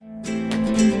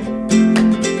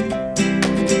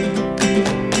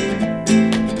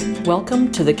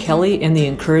Welcome to the Kelly and the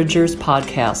Encouragers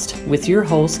podcast with your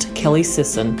host, Kelly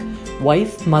Sisson,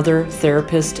 wife, mother,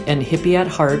 therapist, and hippie at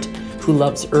heart who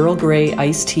loves Earl Grey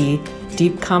iced tea,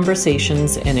 deep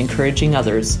conversations, and encouraging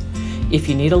others. If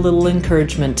you need a little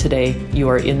encouragement today, you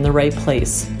are in the right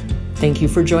place. Thank you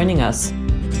for joining us.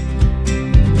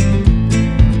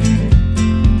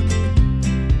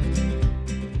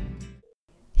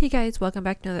 Hey guys, welcome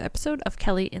back to another episode of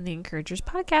Kelly and the Encouragers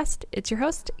podcast. It's your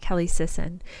host, Kelly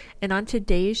Sisson. And on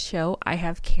today's show, I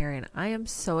have Karen. I am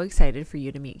so excited for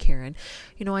you to meet Karen.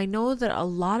 You know, I know that a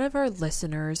lot of our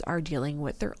listeners are dealing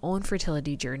with their own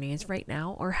fertility journeys right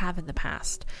now or have in the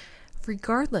past.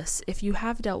 Regardless if you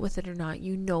have dealt with it or not,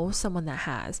 you know someone that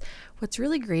has. What's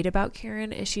really great about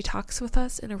Karen is she talks with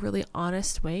us in a really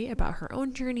honest way about her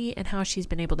own journey and how she's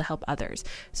been able to help others.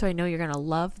 So I know you're going to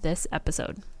love this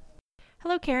episode.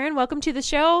 Hello, Karen. Welcome to the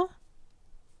show.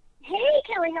 Hey,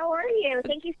 Kelly. How are you?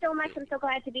 Thank you so much. I'm so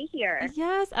glad to be here.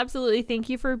 Yes, absolutely. Thank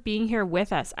you for being here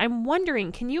with us. I'm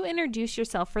wondering, can you introduce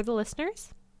yourself for the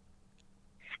listeners?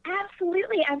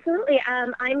 Absolutely.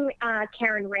 I'm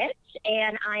Karen Rich,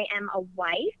 and I am a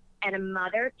wife and a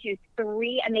mother to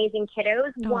three amazing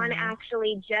kiddos. Oh. One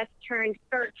actually just turned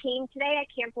 13 today. I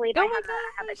can't believe I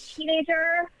have a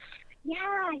teenager.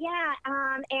 Yeah.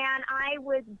 And I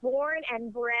was born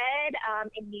and bred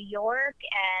in New York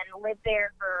and lived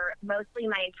there for mostly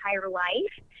my entire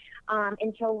life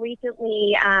until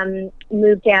recently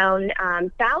moved down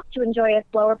south to enjoy a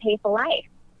slower pace of life.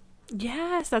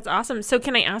 Yes, that's awesome. So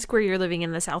can I ask where you're living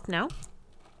in the South now?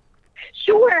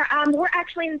 Sure. We're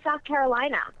actually in South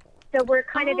Carolina. So we're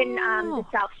kind of in the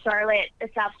South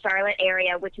Charlotte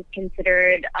area, which is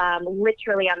considered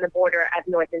literally on the border of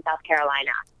North and South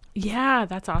Carolina. Yeah,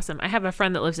 that's awesome. I have a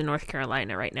friend that lives in North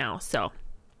Carolina right now, so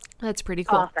that's pretty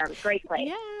cool. Awesome. Great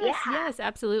place. Yes,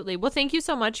 absolutely. Well, thank you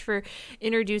so much for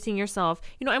introducing yourself.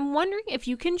 You know, I'm wondering if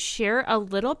you can share a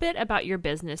little bit about your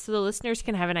business so the listeners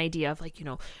can have an idea of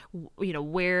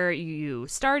where you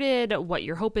started, what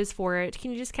your hope is for it.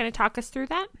 Can you just kind of talk us through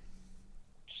that?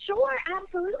 Sure,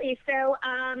 absolutely. So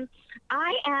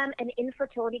I am an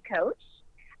infertility coach.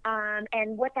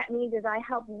 And what that means is I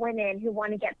help women who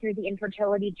want to get through the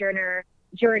infertility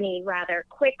journey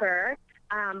quicker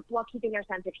while keeping their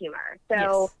sense of humor.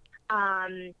 So,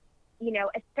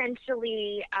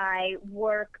 essentially I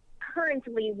work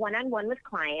currently one-on-one with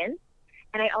clients.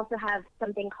 And I also have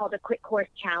something called a Quick Course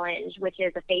Challenge, which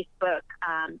is a Facebook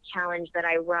challenge that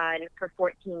I run for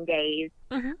 14 days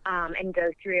and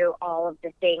go through all of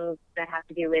the things that have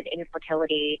to do with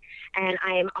infertility. And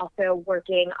I am also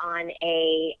working on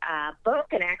a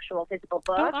book, an actual physical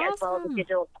book, as well as a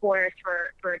digital course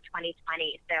for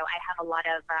 2020. So I have a lot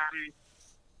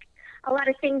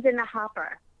of things in the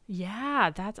hopper. Yeah,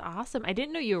 that's awesome. I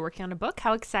didn't know you were working on a book.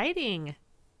 How exciting.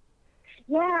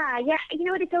 Yeah. You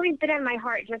know what? It's always been on my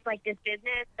heart, just like this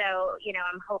business. So,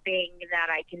 I'm hoping that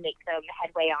I can make some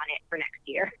headway on it for next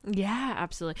year. Yeah,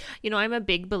 absolutely. You know, I'm a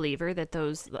big believer that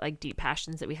those deep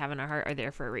passions that we have in our heart are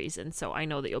there for a reason. So I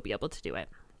know that you'll be able to do it.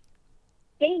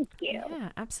 Thank you. Yeah,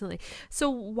 absolutely. So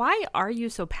why are you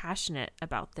so passionate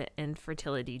about the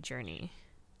infertility journey?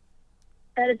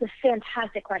 That is a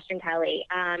fantastic question, Kelly.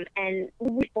 And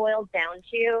what it boils down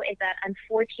to is that,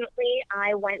 unfortunately,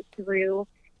 I went through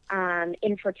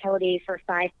infertility for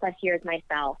 5+ years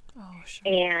myself. Oh,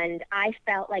 sure. And I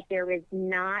felt like there was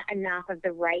not enough of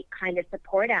the right kind of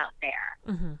support out there.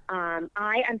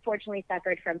 I unfortunately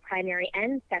suffered from primary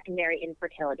and secondary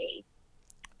infertility.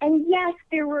 And yes,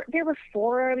 there were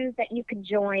forums that you could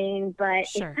join, but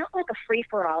Sure. It felt like a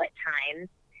free-for-all at times.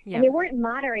 Yeah. And they weren't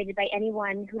moderated by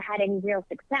anyone who had any real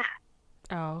success.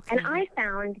 Oh, okay. And I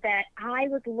found that I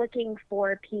was looking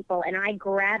for people, and I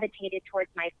gravitated towards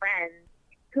my friends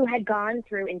who had gone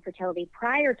through infertility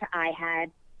prior to I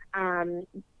had,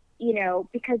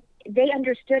 because they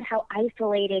understood how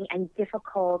isolating and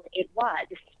difficult it was,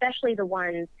 especially the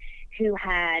ones who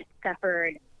had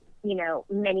suffered,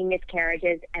 many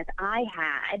miscarriages as I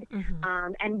had,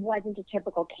 and wasn't a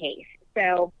typical case.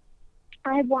 So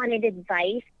I wanted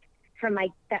advice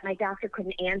that my doctor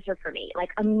couldn't answer for me,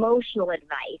 like emotional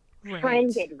advice, Right.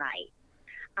 friend advice.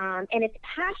 And it's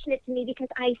passionate to me because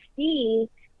I see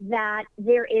that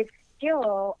there is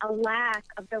still a lack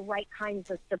of the right kinds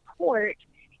of support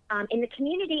in the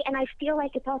community. And I feel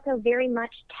like it's also very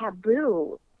much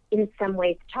taboo in some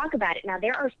ways to talk about it. Now,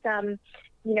 there are some,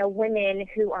 women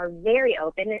who are very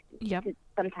open, Yep.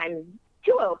 sometimes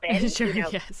too open, Sure,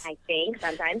 yes. I think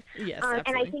sometimes. Yes, and I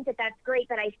absolutely. think that that's great,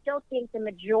 but I still think the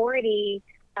majority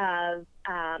of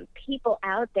people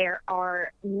out there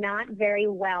are not very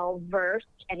well versed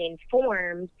and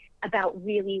informed about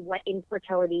really what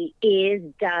infertility is,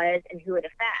 does, and who it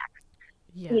affects.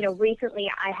 Yes. You know, recently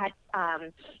I had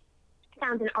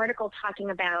found an article talking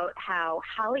about how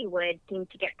Hollywood seems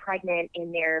to get pregnant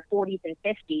in their 40s and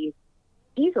 50s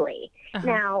easily.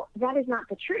 Now, that is not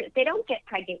the truth. They don't get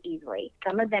pregnant easily.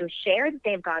 Some of them share that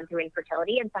they've gone through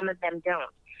infertility and some of them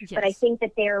don't. Yes. But I think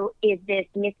that there is this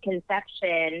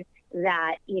misconception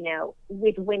that, you know,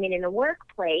 with women in the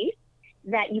workplace,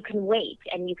 that you can wait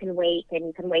and you can wait and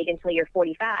you can wait until you're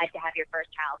 45 to have your first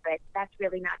child. But that's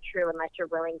really not true unless you're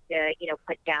willing to, you know,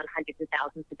 put down hundreds of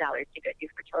thousands of dollars to go do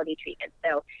fertility treatment.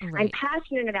 So I'm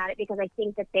passionate about it because I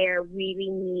think that there really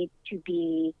needs to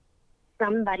be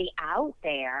somebody out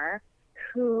there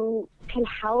who can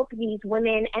help these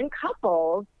women and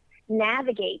couples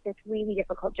navigate this really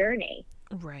difficult journey.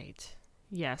 Right.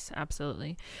 Yes,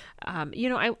 absolutely. You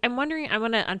know, I'm wondering, I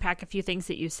want to unpack a few things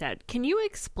that you said. Can you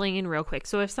explain real quick?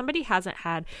 So if somebody hasn't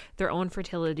had their own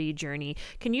fertility journey,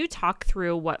 can you talk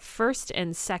through what first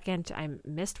and second, I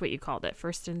missed what you called it,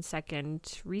 first and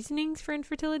second reasonings for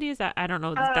infertility? Is that, I don't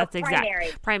know, that's primary.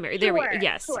 Exact. Primary. Sure, there we go.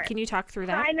 Yes. Sure. Can you talk through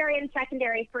that? Primary and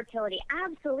secondary fertility.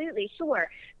 Absolutely. Sure.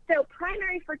 So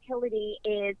primary fertility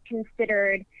is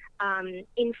considered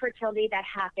infertility that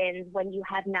happens when you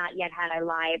have not yet had a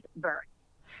live birth.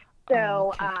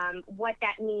 So what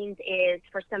that means is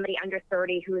for somebody under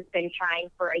 30 who's been trying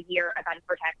for a year of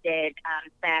unprotected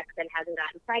sex and hasn't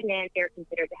gotten pregnant, they're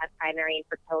considered to have primary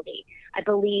infertility. I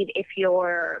believe if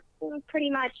you're pretty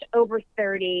much over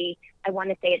 30, I want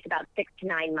to say it's about 6 to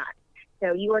 9 months.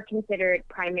 So you are considered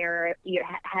you're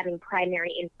having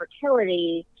primary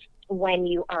infertility when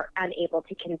you are unable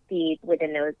to conceive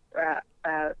within those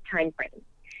time frames.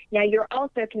 Now, you're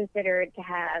also considered to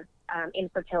have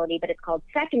infertility, but it's called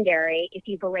secondary if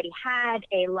you've already had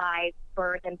a live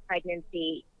birth and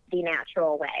pregnancy the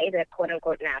natural way, the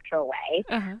quote-unquote natural way,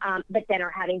 but then are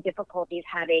having difficulties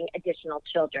having additional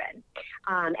children.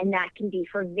 And that can be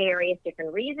for various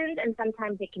different reasons, and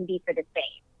sometimes it can be for the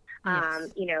same. Yes.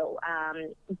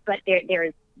 But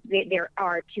there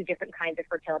are two different kinds of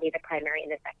fertility, the primary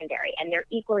and the secondary, and they're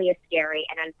equally as scary.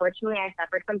 And unfortunately, I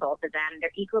suffered from both of them.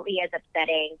 They're equally as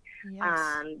upsetting,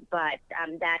 but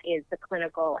that is the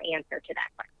clinical answer to that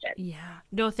question. Yeah.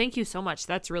 No, thank you so much.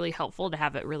 That's really helpful to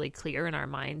have it really clear in our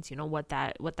minds, you know, what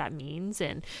that means.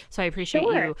 And so I appreciate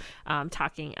you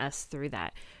talking us through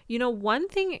that. You know, one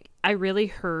thing I really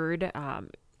heard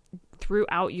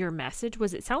throughout your message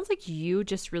was it sounds like you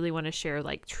just really want to share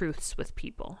like truths with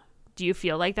people. Do you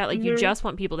feel like that? Like you just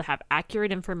want people to have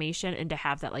accurate information and to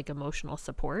have that like emotional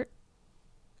support?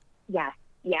 Yes,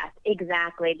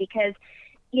 exactly. Because,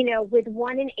 you know, with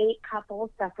 1 in 8 couples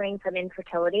suffering from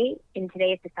infertility in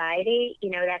today's society,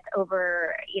 you know, that's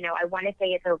over, you know, I want to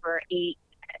say it's over 8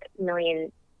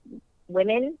 million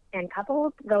women and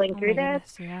couples going through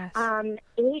this. Yes.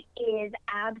 It is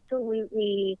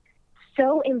absolutely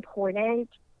so important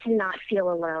to not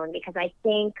feel alone, because I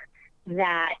think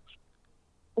that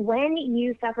when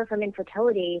you suffer from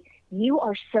infertility, you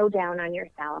are so down on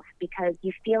yourself because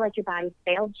you feel like your body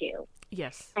failed you.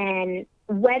 Yes. And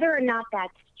whether or not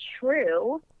that's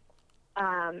true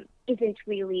isn't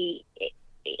really,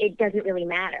 it doesn't really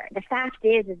matter. The fact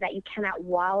is that you cannot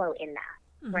wallow in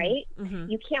that, right?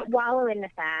 You can't wallow in the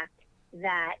fact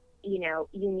that, you know,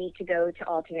 you need to go to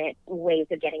alternate ways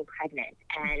of getting pregnant.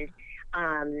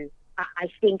 And I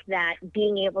think that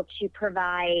being able to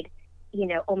provide, you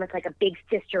know, almost like a big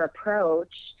sister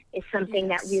approach is something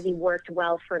that really worked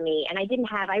well for me. And I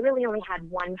really only had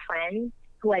one friend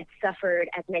who had suffered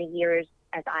as many years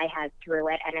as I had through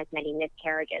it and as many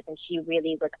miscarriages. And she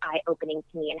really was eye-opening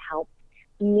to me and helped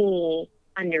me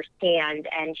understand.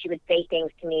 And she would say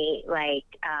things to me like,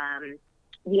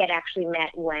 we had actually met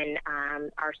when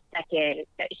it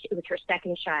was her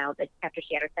second child, after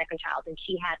she had her second child, and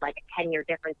she had like a 10-year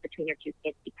difference between her two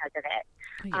kids because of it.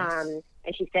 Yes.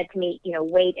 And she said to me, you know,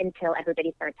 wait until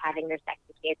everybody starts having their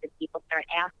second kids and people start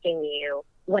asking you,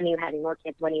 when are you having more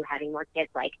kids? When are you having more kids?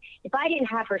 Like, if I didn't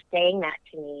have her saying that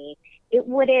to me, it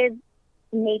would have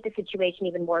made the situation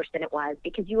even worse than it was,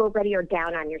 because you already are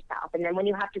down on yourself. And then when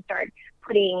you have to start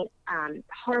putting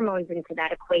hormones into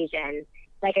that equation,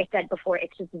 like I said before,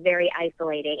 it's just very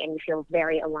isolating and you feel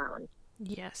very alone.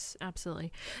 Yes,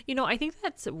 absolutely. You know, I think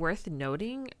that's worth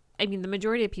noting. I mean, the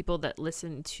majority of people that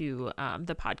listen to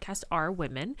the podcast are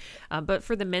women, but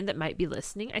for the men that might be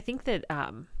listening, I think that,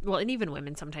 well, and even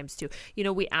women sometimes too, you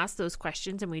know, we ask those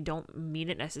questions and we don't mean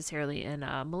it necessarily in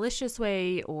a malicious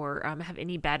way or have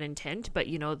any bad intent, but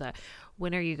you know,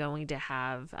 when are you going to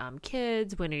have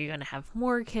kids? When are you going to have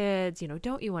more kids? You know,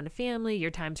 don't you want a family?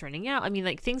 Your time's running out. I mean,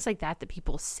 like things like that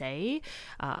people say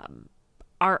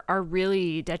are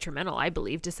really detrimental, I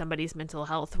believe, to somebody's mental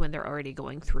health when they're already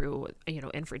going through, you know,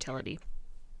 infertility.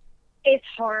 It's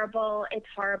horrible. It's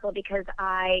horrible because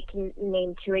I can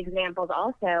name 2 examples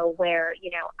also where,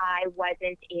 you know, I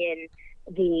wasn't in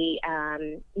the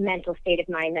mental state of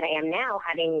mind that I am now,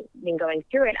 having been going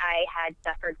through it. I had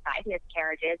suffered 5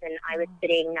 miscarriages, and I was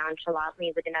sitting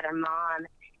nonchalantly with another mom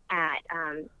at,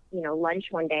 you know, lunch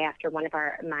one day after one of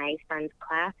my son's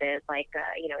classes, like,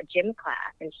 you know, a gym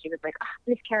class. And she was like, oh,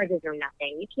 miscarriages are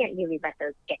nothing. You can't really let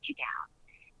those get you down.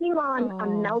 Meanwhile,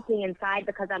 I'm melting inside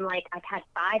because I'm like, I've had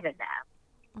 5 of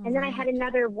them. And then I had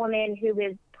another woman who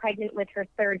was pregnant with her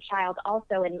 3rd child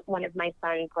also in one of my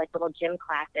son's like little gym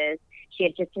classes. She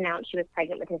had just announced she was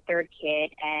pregnant with her 3rd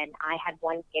kid, and I had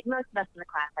 1 kid. Most of us in the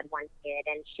class had 1 kid.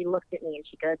 And she looked at me and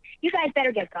she goes, you guys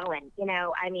better get going. You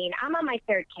know, I mean, I'm on my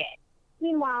 3rd kid.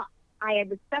 Meanwhile, I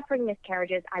was suffering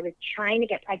miscarriages. I was trying to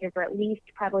get pregnant for at least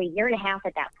probably a year and a half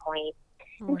at that point.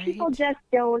 And people just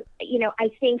don't, you know, I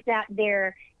think that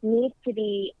there needs to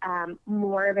be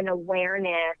more of an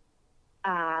awareness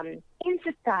in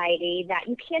society that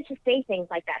you can't just say things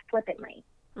like that flippantly.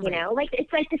 You know, like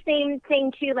it's like the same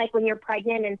thing too, like when you're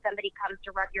pregnant and somebody comes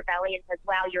to rub your belly and says,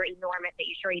 wow, you're enormous. Are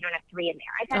you sure you don't have 3 in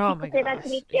there? I've had people say that to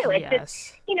me too. It's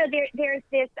just, you know, there's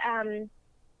this,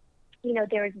 you know,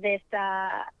 there's this,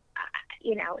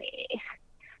 you know,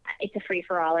 it's a free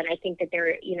for all. And I think that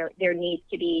there needs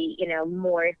to be, you know,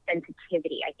 more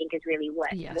sensitivity, I think is really what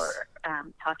we're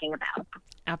talking about.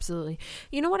 Absolutely.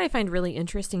 You know what I find really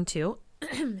interesting too,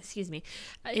 excuse me,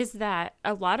 is that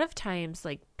a lot of times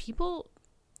like people,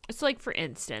 it's like, for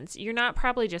instance, you're not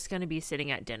probably just going to be sitting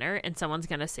at dinner and someone's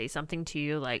going to say something to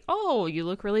you like, oh, you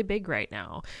look really big right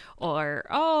now, or,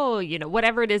 oh, you know,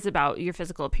 whatever it is about your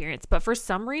physical appearance. But for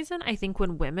some reason, I think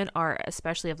when women are,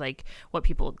 especially of like what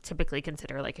people typically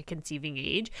consider like a conceiving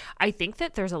age, I think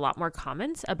that there's a lot more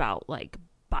comments about like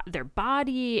their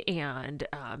body and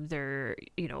their,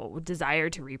 you know, desire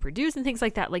to reproduce and things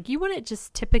like that. Like you wouldn't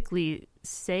just typically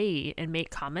say and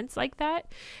make comments like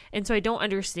that. And so I don't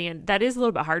understand. That is a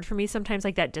little bit hard for me sometimes,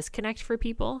 like that disconnect for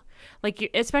people, like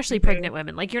especially pregnant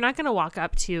women. Like you're not going to walk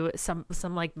up to some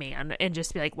like man and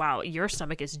just be like, wow, your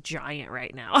stomach is giant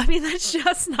right now. I mean, that's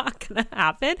just not going to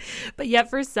happen. But yet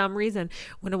for some reason,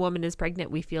 when a woman is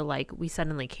pregnant, we feel like we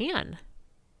suddenly can.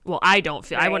 Well, I don't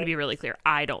feel, I want to be really clear.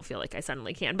 I don't feel like I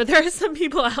suddenly can, but there are some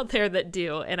people out there that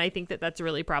do. And I think that that's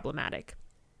really problematic.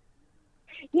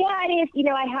 Yeah, it is. You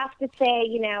know, I have to say,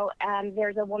 you know,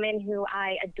 there's a woman who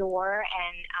I adore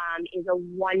and is a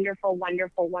wonderful,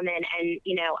 wonderful woman. And,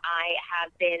 you know, I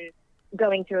have been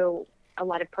going through a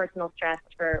lot of personal stress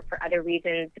for other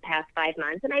reasons the past 5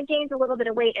 months. And I gained a little bit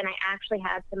of weight, and I actually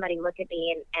had somebody look at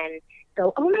me and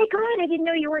go, oh my God, I didn't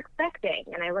know you were expecting.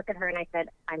 And I look at her and I said,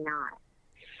 I'm not.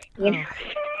 You know,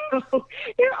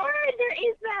 there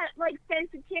is that like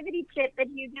sensitivity tip that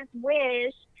you just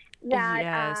wish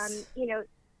that, you know,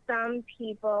 some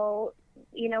people,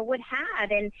 you know, would have.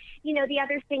 And, you know, the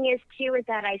other thing is too, is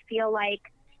that I feel like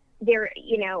there,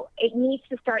 you know, it needs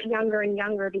to start younger and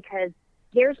younger, because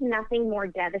there's nothing more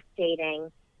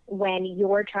devastating when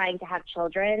you're trying to have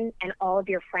children and all of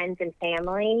your friends and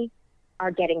family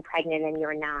are getting pregnant and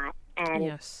you're not.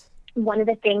 And one of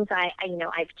the things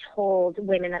I've told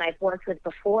women that I've worked with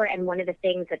before, and one of the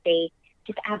things that they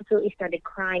just absolutely started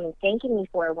crying and thanking me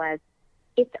for was,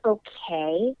 it's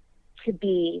okay to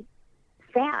be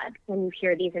sad when you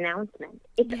hear these announcements.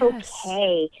 It's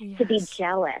okay to be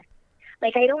jealous.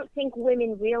 Like, I don't think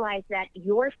women realize that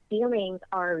your feelings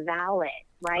are valid,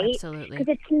 right? Absolutely.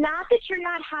 Because it's not that you're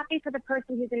not happy for the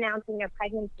person who's announcing their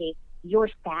pregnancy.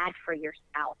 You're sad for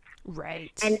yourself.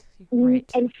 Right.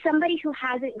 And somebody who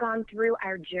hasn't gone through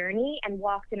our journey and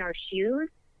walked in our shoes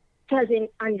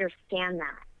doesn't understand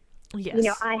that. Yes. You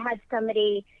know, I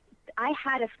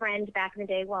had a friend back in the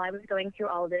day while I was going through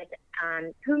all of this,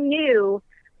 who knew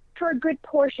for a good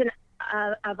portion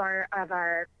of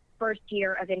our first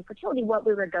year of infertility what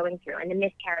we were going through and the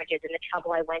miscarriages and the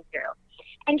trouble I went through.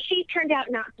 And she turned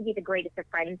out not to be the greatest of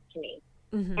friends to me.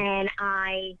 Mm-hmm. And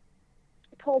I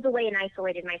pulled away and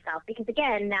isolated myself, because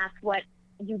again, that's what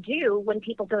you do when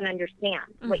people don't understand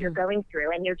what you're going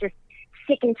through, and you're just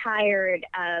sick and tired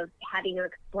of having to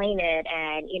explain it,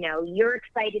 and you're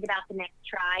excited about the next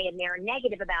try and they're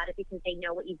negative about it because they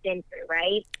know what you've been through,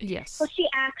 right? Yes. Well, she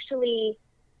actually,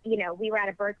 we were at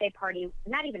a birthday party,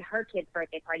 not even her kid's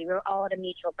birthday party. We were all at a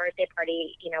mutual birthday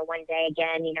party, one day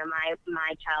again,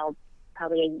 my child,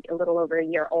 probably a little over a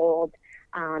year old,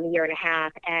 year and a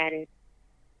half, and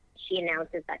she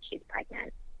announces that she's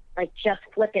pregnant, like just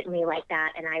flippantly like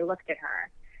that. And I looked at her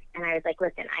and I was like,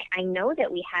 listen, I know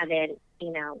that we haven't,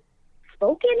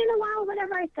 spoken in a while,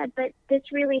 whatever. I said, but this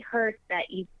really hurts that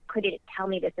you couldn't tell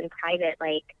me this in private,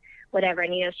 like whatever.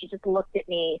 And, she just looked at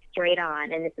me straight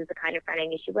on, and this is the kind of friend I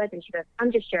knew she was. And she goes,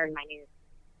 I'm just sharing my news.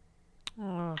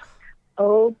 Oh.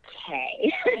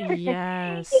 Okay.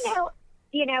 Yes.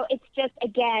 It's just,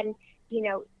 again,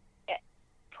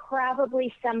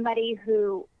 probably somebody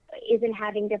who isn't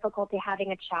having difficulty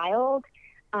having a child,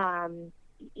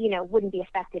 wouldn't be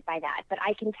affected by that. But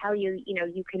I can tell you,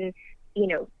 you can,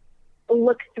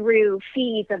 look through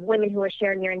feeds of women who are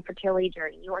sharing their infertility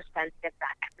journey. You're sensitive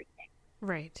about everything.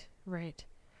 Right.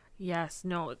 Yes.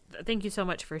 No, thank you so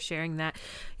much for sharing that.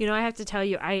 I have to tell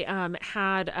you, I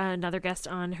had another guest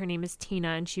on. Her name is Tina,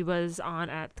 and she was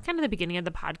on at kind of the beginning of the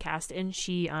podcast, and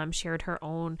she shared her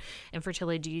own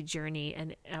infertility journey,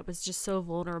 and it was just so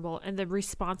vulnerable. And the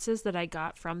responses that I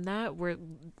got from that were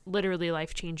literally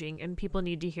life-changing, and people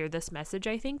need to hear this message,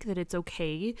 I think, that it's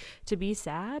okay to be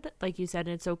sad, like you said,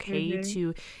 and it's okay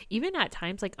to, even at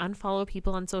times, like unfollow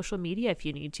people on social media if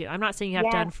you need to. I'm not saying you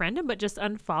have to unfriend them, but just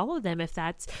unfollow them if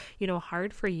that's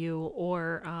hard for you,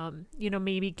 or,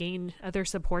 maybe gain other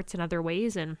supports in other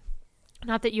ways. And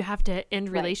not that you have to end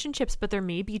relationships, but there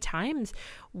may be times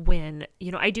when,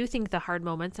 I do think the hard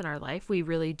moments in our life, we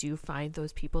really do find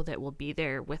those people that will be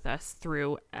there with us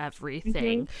through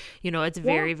everything. It's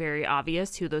very, very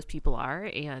obvious who those people are.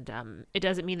 And it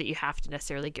doesn't mean that you have to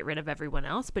necessarily get rid of everyone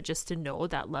else, but just to know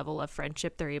that level of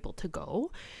friendship they're able to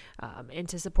go and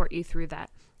to support you through that.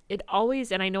 It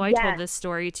always, and I know I told this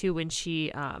story too when she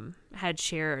had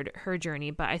shared her journey,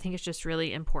 but I think it's just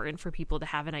really important for people to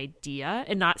have an idea,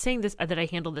 and not saying this that I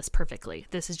handle this perfectly.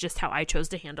 This is just how I chose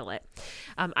to handle it.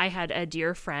 I had a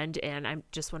dear friend, and I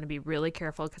just want to be really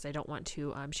careful because I don't want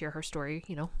to share her story,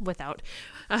 without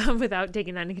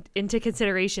taking that into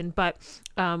consideration. But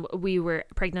we were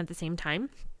pregnant at the same time.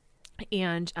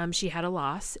 And she had a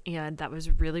loss, and that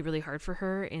was really, really hard for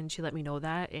her. And she let me know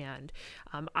that. And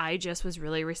I just was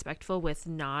really respectful with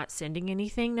not sending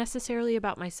anything necessarily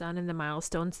about my son and the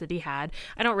milestones that he had.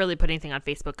 I don't really put anything on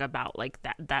Facebook about like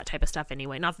that type of stuff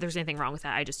anyway. Not that there's anything wrong with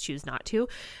that. I just choose not to.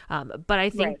 But I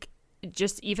think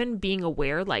just even being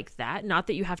aware like that, not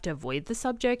that you have to avoid the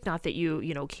subject, not that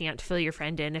you can't fill your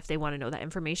friend in if they want to know that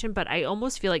information. But I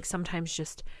almost feel like sometimes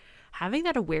just having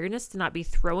that awareness to not be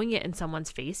throwing it in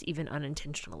someone's face, even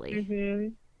unintentionally.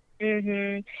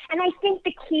 And I think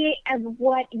the key of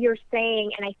what you're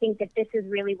saying, and I think that this is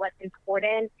really what's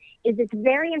important, is it's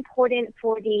very important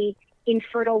for the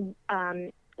infertile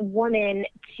woman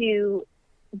to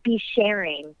be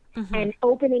sharing and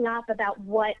opening up about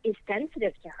what is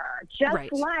sensitive to her.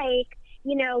 Just like,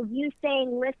 you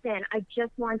saying, listen, I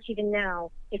just want you to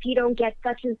know, if you don't get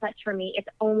such and such from me, it's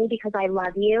only because I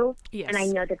love you. And I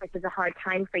know that this is a hard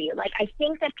time for you. Like, I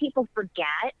think that people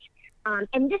forget,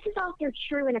 and this is also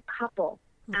true in a couple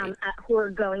who are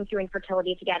going through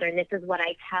infertility together. And this is what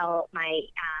I tell my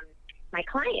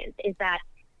clients, is that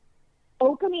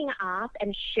opening up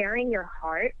and sharing your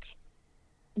heart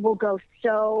will go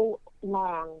so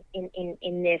long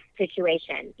in this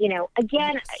situation.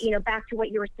 Again, back to what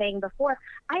you were saying before,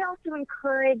 I also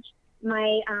encourage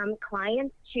my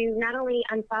clients to not only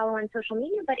unfollow on social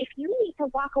media, but if you need to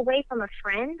walk away from a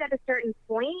friend at a certain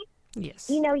point, you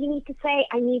need to say,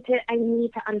 I need to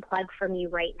unplug from you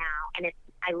right now. And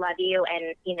I love you,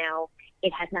 and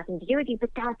it has nothing to do with you,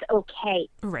 but that's okay.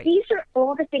 These are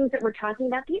all the things that we're talking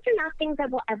about. These are not things that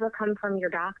will ever come from your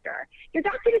doctor. Your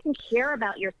doctor doesn't care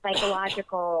about your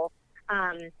psychological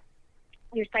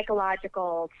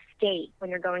state when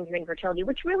you're going through infertility,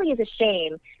 which really is a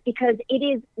shame, because it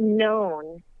is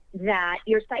known that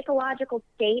your psychological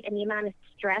state and the amount of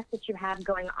stress that you have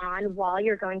going on while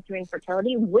you're going through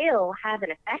infertility will have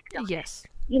an effect on it.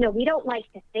 We don't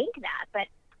like to think that, but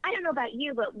I don't know about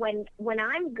you, but when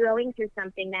I'm going through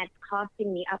something that's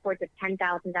costing me upwards of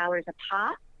 $10,000 a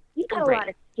pop, you've got a lot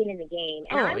of skin in the game.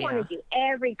 And I want to do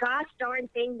every gosh darn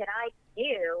thing that I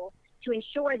do to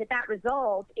ensure that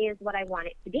result is what I want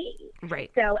it to be.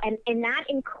 So, and that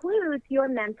includes your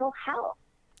mental health,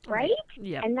 right?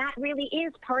 And that really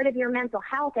is part of your mental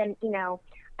health. And,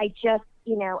 I just,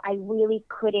 I really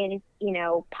couldn't,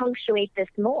 punctuate this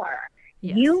more.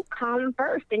 You come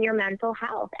first in your mental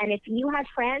health. And if you have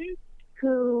friends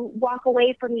who walk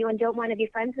away from you and don't want to be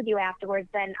friends with you afterwards,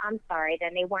 then I'm sorry,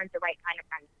 then they weren't the right kind of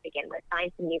friends to begin with.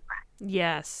 Find some new friends.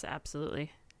 Yes,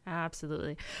 absolutely.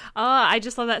 Absolutely. I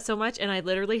just love that so much. And I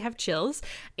literally have chills,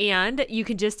 and you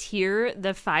can just hear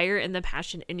the fire and the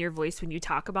passion in your voice when you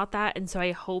talk about that. And so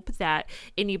I hope that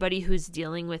anybody who's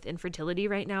dealing with infertility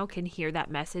right now can hear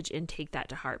that message and take that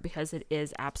to heart, because it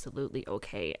is absolutely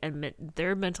okay. And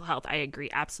their mental health, I agree,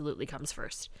 absolutely comes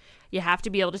first. You have to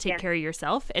be able to take care of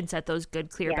yourself and set those good,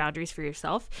 clear boundaries for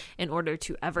yourself in order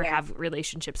to ever have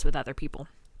relationships with other people.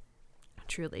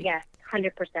 Truly. Yes,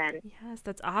 100%. Yes,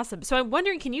 that's awesome. So I'm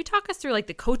wondering, can you talk us through like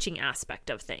the coaching aspect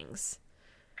of things?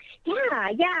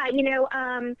 Yeah. You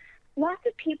know, lots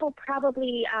of people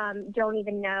probably don't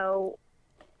even know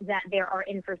that there are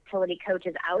infertility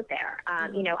coaches out there.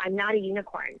 You know, I'm not a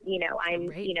unicorn. You know,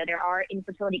 you know, there are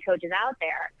infertility coaches out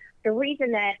there. The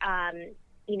reason that,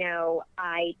 you know,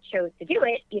 I chose to do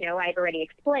it, you know, I've already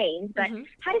explained, but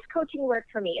how does coaching work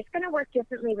for me? It's going to work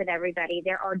differently with everybody.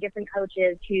 There are different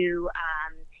coaches who,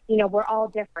 you know, we're all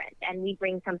different and we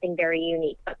bring something very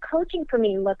unique. But coaching for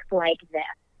me looks like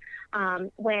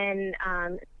this. When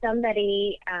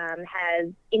somebody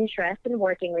has interest in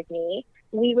working with me,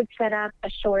 we would set up a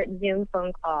short Zoom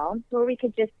phone call where we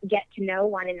could just get to know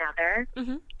one another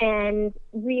and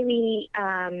really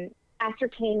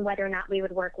ascertain whether or not we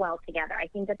would work well together. I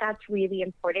think that that's really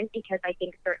important, because I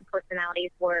think certain personalities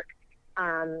work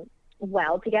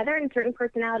well together and certain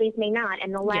personalities may not.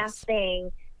 And the last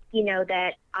thing, you know,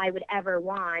 that I would ever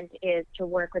want is to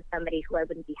work with somebody who I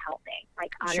wouldn't be helping.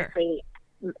 Like, honestly,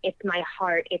 it's my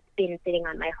heart. It's been sitting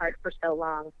on my heart for so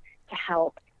long to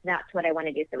help. That's what I want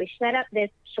to do. So we set up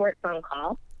this short phone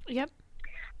call.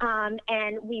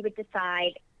 And we would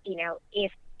decide, you know,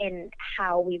 if and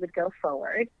how we would go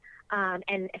forward.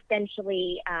 And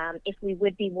essentially, if we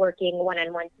would be working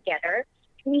one-on-one together,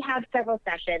 we have several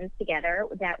sessions together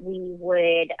that we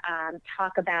would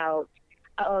talk about,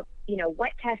 you know,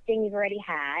 what testing you've already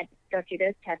had, go through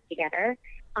those tests together,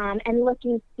 and look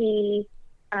and see,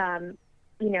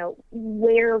 you know,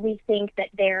 where we think that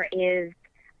there is,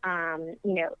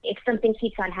 you know, if something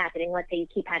keeps on happening, let's say you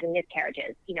keep having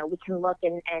miscarriages, you know, we can look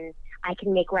and I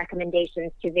can make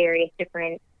recommendations to various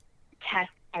different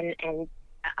tests and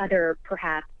other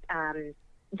perhaps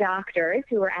doctors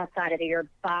who are outside of your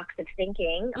box of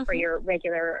thinking for your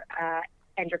regular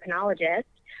endocrinologist.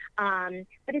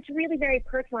 But it's really very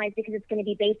personalized, because it's going to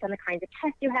be based on the kinds of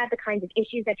tests you have, the kinds of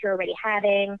issues that you're already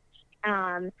having.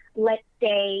 Let's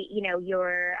say, you know,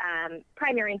 your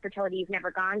primary infertility, you've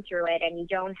never gone through it and you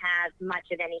don't have much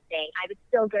of anything. I would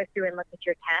still go through and look at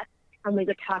your tests, and we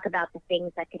would talk about the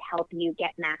things that could help you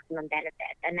get maximum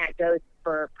benefit. And that goes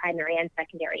for primary and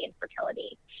secondary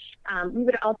infertility. We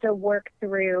would also work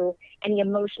through any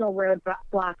emotional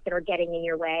roadblocks that are getting in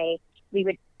your way. We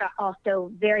would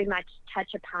also very much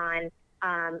touch upon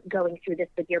going through this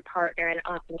with your partner. And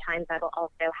oftentimes I will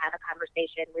also have a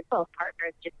conversation with both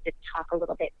partners just to talk a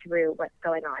little bit through what's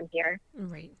going on here.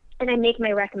 Right. And I make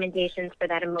my recommendations for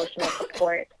that emotional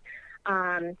support.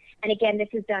 And again, this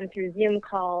is done through Zoom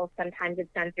calls. Sometimes it's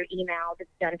done through emails.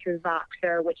 It's done through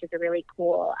Voxer, which is a really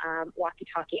cool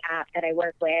walkie-talkie app that I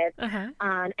work with.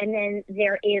 And then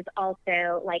there is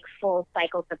also like full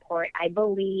cycle support. I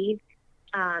believe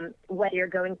whether you're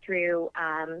going through,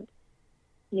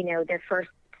 you know, the first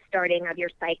starting of your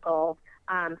cycle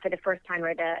for the first time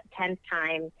or the 10th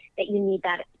time, that you need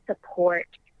that support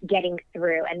getting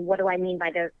through. And what do I mean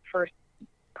by the first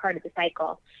part of the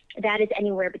cycle? That is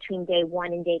anywhere between day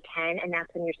 1 and day 10, and that's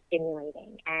when you're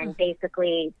stimulating. And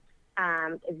basically,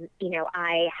 you know,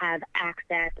 I have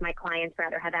access, my clients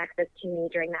rather have access to me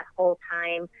during that whole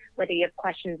time, whether you have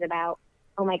questions about,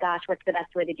 oh my gosh, what's the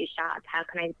best way to do shots? How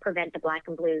can I prevent the black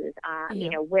and blues? You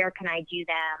know, where can I do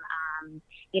them?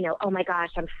 You know, oh my gosh,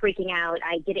 I'm freaking out.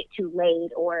 I did it too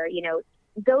late. Or, you know,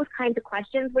 those kinds of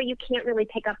questions where you can't really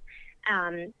pick up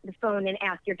the phone and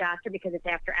ask your doctor because it's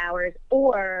after hours,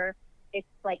 or it's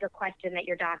like a question that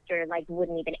your doctor like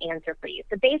wouldn't even answer for you.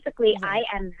 So basically, I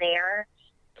am there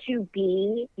to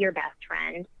be your best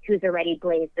friend who's already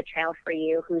blazed the trail for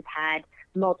you, who's had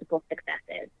multiple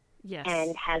successes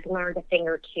and has learned a thing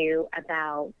or two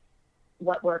about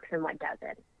what works and what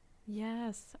doesn't.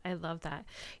 Yes, I love that.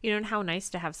 You know, and how nice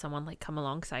to have someone like come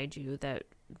alongside you that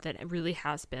really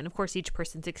has been. Of course, each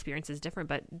person's experience is different,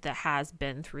 but that has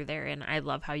been through there. And I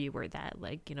love how you word that,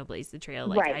 like, you know, blaze the trail.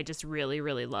 Like, I just really,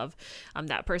 really love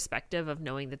that perspective of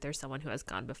knowing that there's someone who has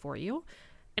gone before you.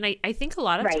 And I think a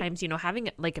lot of times, you know,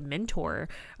 having like a mentor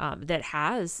that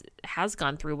has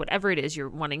gone through whatever it is you're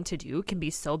wanting to do can be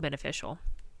so beneficial.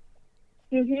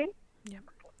 Yeah.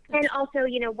 And also,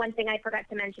 one thing I forgot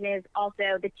to mention is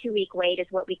also the 2-week wait is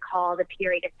what we call the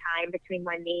period of time between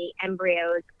when the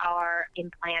embryos are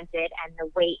implanted and the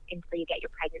wait until you get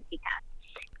your pregnancy test.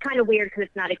 It's kind of weird because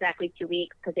it's not exactly 2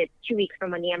 weeks, because it's 2 weeks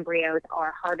from when the embryos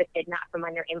are harvested, not from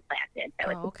when they're implanted. So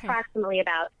it's approximately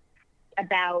about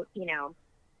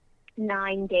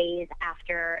 9 days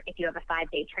after, if you have a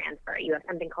 5-day transfer. You have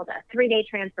something called a 3-day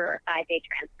transfer or a 5-day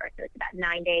transfer. So it's about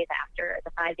 9 days after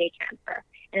the 5-day transfer.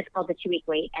 And it's called the 2-week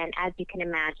wait. And as you can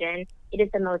imagine, it is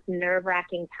the most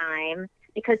nerve-wracking time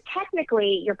because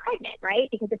technically you're pregnant, right?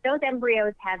 Because if those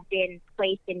embryos have been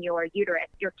placed in your uterus,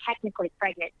 you're technically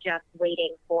pregnant, just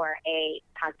waiting for a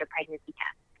positive pregnancy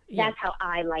test. Yeah. That's how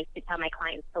I like to tell my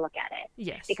clients to look at it.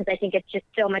 Yes. Because I think it's just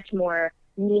so much more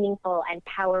meaningful and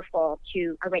powerful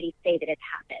to already say that it's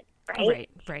happened, right?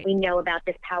 Right. We know about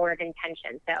this power of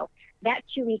intention. So that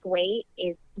 2-week wait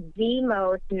is the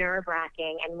most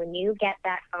nerve-wracking. And when you get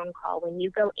that phone call, when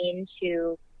you go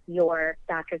into your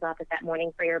doctor's office that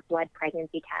morning for your blood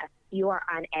pregnancy test, you are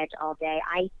on edge all day.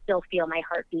 I still feel my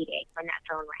heart beating when that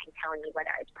phone rang telling me whether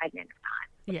I was pregnant or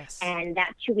not. Yes. And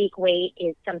that 2-week wait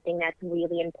is something that's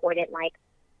really important. Like,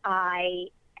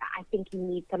 I think you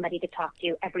need somebody to talk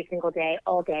to every single day,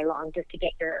 all day long, just to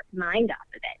get your mind off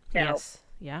of it. So yes.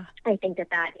 Yeah. I think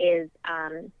that is,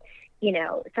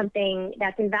 something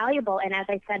that's invaluable. And as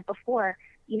I said before,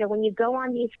 when you go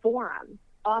on these forums,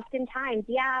 oftentimes,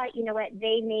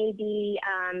 they may be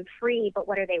free, but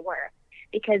what are they worth?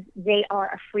 Because they are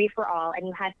a free-for-all, and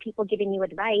you have people giving you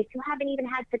advice who haven't even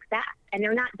had success. And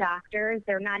they're not doctors.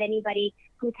 They're not anybody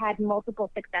who's had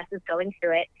multiple successes going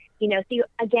through it.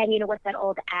 So what's that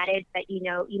old adage that, you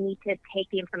need to take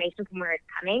the information from where it's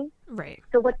coming? Right.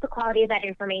 So what's the quality of that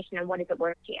information, and what is it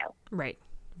worth to you? Right.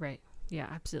 Yeah,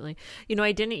 absolutely.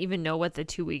 I didn't even know what the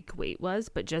 2-week wait was,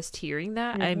 but just hearing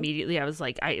that, mm-hmm. I was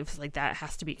like, that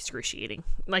has to be excruciating.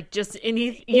 Like, just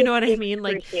you know what I mean?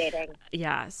 Like,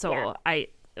 yeah. So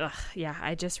yeah.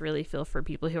 I just really feel for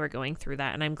people who are going through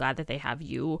that, and I'm glad that they have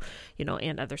you,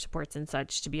 and other supports and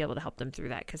such to be able to help them through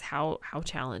that, because how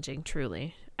challenging,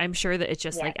 truly. I'm sure that it's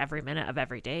just like every minute of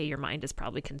every day, your mind is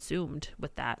probably consumed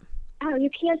with that. Oh,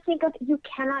 you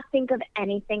cannot think of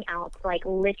anything else, like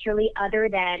literally other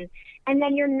than, and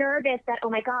then you're nervous that, oh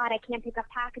my God, I can't pick up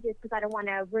packages because I don't want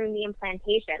to ruin the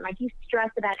implantation. Like, you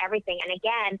stress about everything. And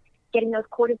again, getting those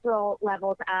cortisol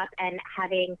levels up and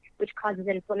which causes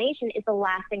inflammation, is the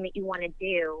last thing that you want to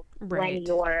do when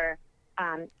you're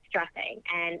stressing.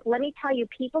 And let me tell you,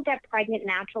 people get pregnant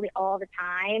naturally all the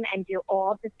time and do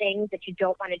all the things that you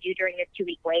don't want to do during this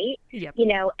 2-week wait,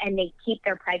 and they keep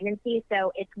their pregnancy.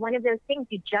 So it's one of those things,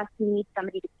 you just need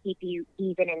somebody to keep you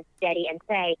even and steady and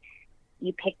say,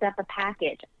 you picked up a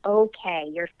package. Okay,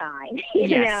 you're fine.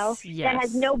 Yes. That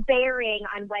has no bearing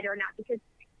on whether or not, because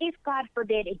if God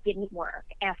forbid it didn't work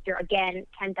after, again,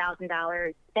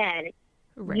 $10,000 spent,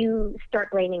 you start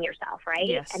blaming yourself, right?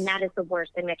 Yes. And that is the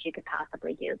worst thing that you could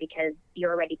possibly do, because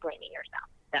you're already blaming yourself.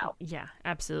 So yeah,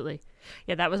 absolutely.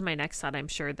 Yeah, that was my next thought. I'm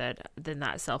sure that then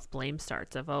that self-blame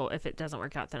starts of, if it doesn't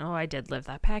work out, then, I did live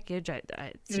that package.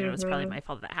 It's probably my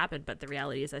fault that happened, but the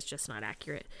reality is that's just not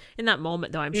accurate. In that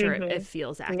moment, though, I'm sure it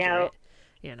feels accurate. No.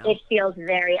 It feels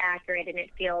very accurate, and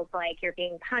it feels like you're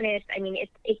being punished. I mean,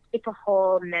 it's a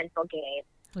whole mental game.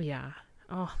 Yeah.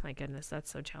 Oh my goodness, that's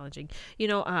so challenging.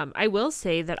 I will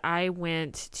say that I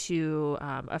went to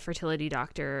a fertility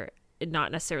doctor,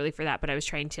 not necessarily for that, but I was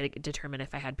trying to determine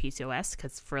if I had PCOS,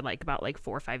 because for about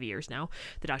 4 or 5 years now,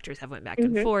 the doctors have went back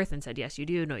and forth and said, yes, you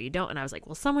do, no, you don't. And I was like,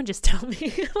 well, someone just tell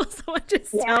me.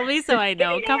 Tell me so I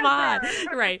know. Come on.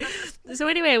 Right. So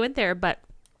anyway, I went there, but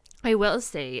I will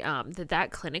say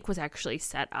that clinic was actually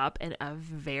set up in a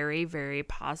very, very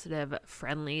positive,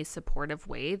 friendly, supportive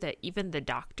way that even the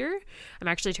doctor, I'm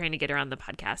actually trying to get her on the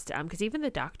podcast, because even the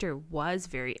doctor was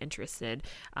very interested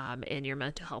in your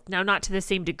mental health. Now, not to the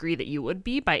same degree that you would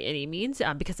be by any means,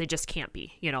 because they just can't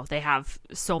be. They have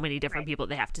so many different people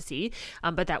they have to see,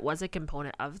 but that was a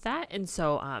component of that. And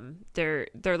so there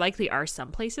likely are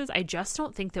some places. I just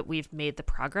don't think that we've made the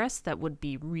progress that would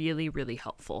be really, really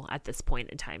helpful at this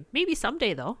point in time. Maybe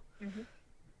someday, though. Mm-hmm.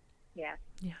 Yeah.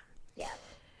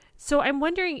 So I'm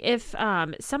wondering if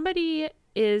somebody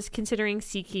is considering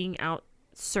seeking out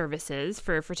services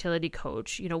for a fertility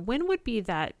coach, when would be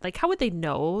that, how would they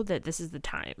know that this is the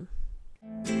time?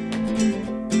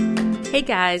 Hey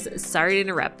guys, sorry to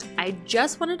interrupt. I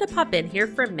just wanted to pop in here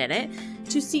for a minute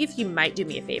to see if you might do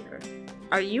me a favor.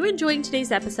 Are you enjoying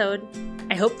today's episode?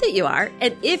 I hope that you are.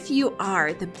 And if you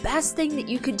are, the best thing that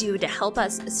you could do to help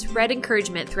us spread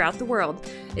encouragement throughout the world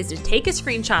is to take a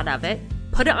screenshot of it,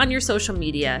 put it on your social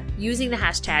media using the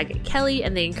hashtag Kelly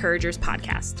and the Encouragers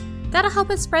Podcast. That'll help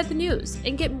us spread the news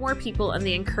and get more people in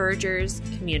the Encouragers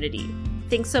community.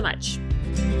 Thanks so much.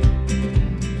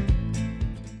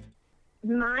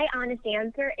 My honest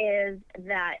answer is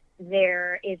that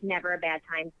there is never a bad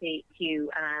time to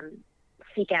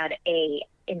seek out a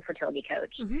infertility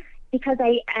coach. Mm-hmm. Because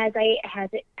as I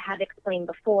have explained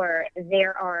before,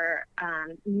 there are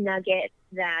nuggets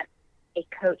that a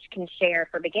coach can share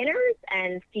for beginners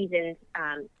and seasoned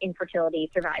infertility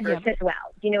survivors as well.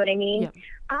 Do you know what I mean? Yep.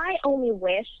 I only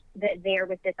wish that there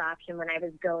was this option when I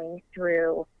was going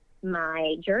through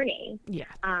my journey. Yeah.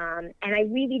 And I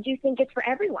really do think it's for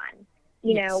everyone.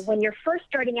 You know, when you're first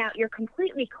starting out, you're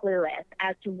completely clueless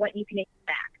as to what you can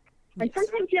expect. And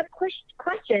sometimes you have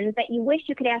questions that you wish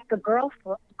you could ask a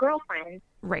girlfriend,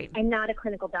 right, and not a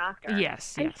clinical doctor.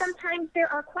 Yes. And sometimes there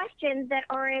are questions that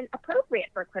aren't appropriate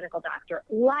for a clinical doctor,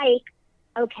 like,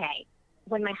 okay,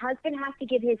 when my husband has to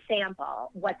give his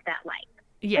sample, what's that like?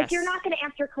 Yes. Like, you're not going to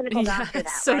ask your clinical doctor that,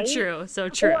 so right? So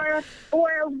true.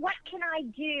 Or what can I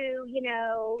do? You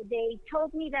know, they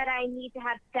told me that I need to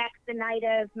have sex the night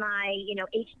of my,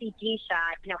 HCG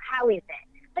shot. You know, how is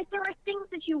it? Like, there are things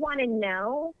that you want to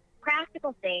know,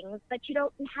 practical things, but you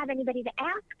don't have anybody to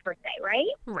ask per se, right?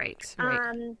 Right.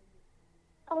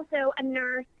 Also, a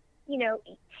nurse,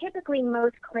 typically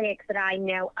most clinics that I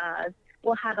know of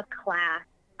will have a class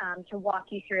to walk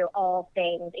you through all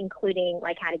things, including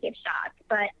like how to give shots.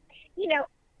 But,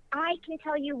 I can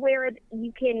tell you where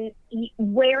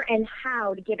and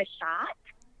how to give a shot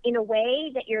in a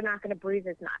way that you're not going to bruise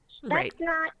as much. That's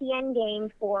not the end game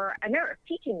for a nurse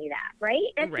teaching you that, right?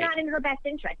 That's not in her best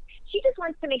interest. She just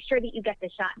wants to make sure that you get the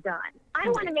shot done. I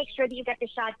want to make sure that you get the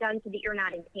shot done so that you're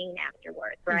not in pain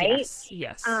afterwards, right?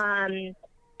 Yes. I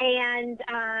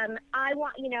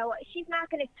want, she's not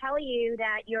going to tell you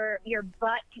that your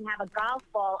butt can have a golf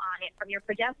ball on it from your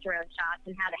progesterone shots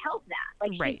and how to help that.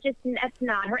 Like, that's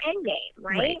not her end game,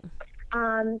 right?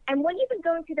 And when you've been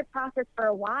going through the process for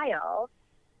a while,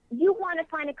 you want to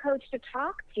find a coach to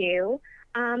talk to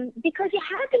because you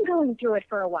have been going through it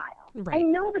for a while.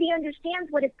 And nobody understands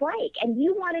what it's like. And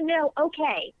you want to know,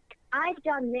 okay, I've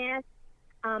done this.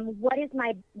 What's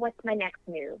my next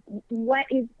move?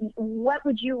 What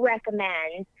would you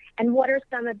recommend? And what are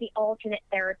some of the alternate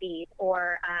therapies?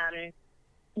 Or,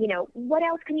 what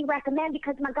else can you recommend?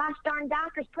 Because my gosh darn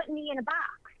doctor's putting me in a box.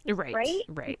 Right?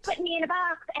 He's putting me in a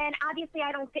box, and obviously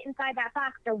I don't fit inside that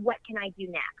box, so what can I do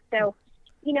next? So,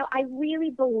 I really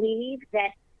believe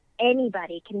that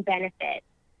anybody can benefit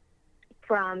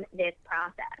from this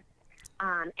process,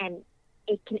 and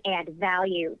it can add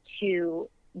value to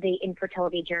the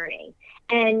infertility journey.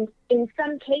 And in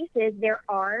some cases, there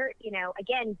are,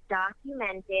 again,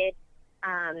 documented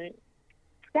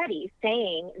studies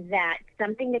saying that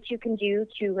something that you can do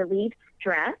to relieve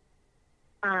stress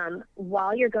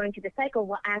while you're going through the cycle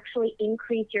will actually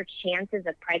increase your chances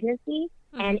of pregnancy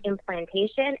and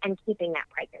implantation and keeping that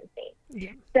pregnancy.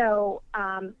 Yeah. So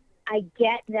I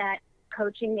get that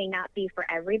coaching may not be for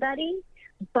everybody,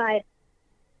 but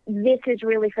this is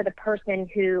really for the person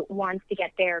who wants to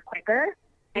get there quicker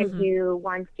and who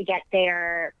wants to get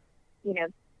there,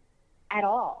 at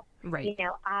all. Right.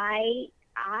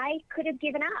 I could have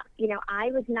given up.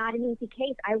 I was not an easy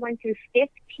case. I went through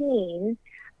 15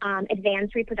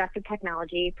 advanced reproductive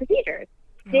technology procedures.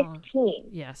 15.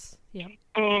 Yes. Yeah.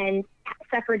 And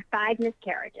suffered 5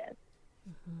 miscarriages.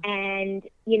 And,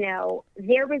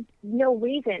 there was no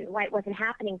reason why it wasn't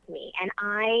happening to me. And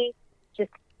I just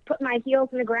put my heels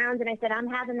in the ground and I said, I'm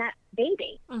having that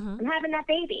baby. I'm having that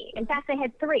baby. In fact, I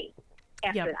had 3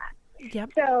 after that.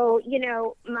 Yep. So,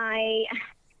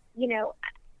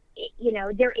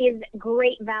 there is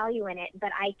great value in it,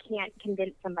 but I can't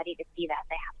convince somebody to see that.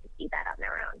 They have to see that on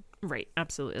their own. Right.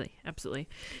 Absolutely.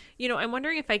 I'm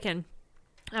wondering if I can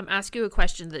ask you a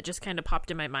question that just kind of popped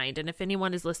in my mind. And if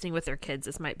anyone is listening with their kids,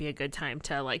 this might be a good time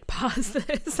to pause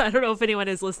this. I don't know if anyone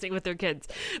is listening with their kids,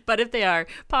 but if they are,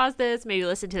 pause this, maybe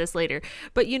listen to this later.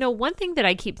 But, one thing that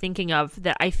I keep thinking of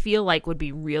that I feel like would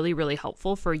be really, really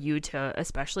helpful for you to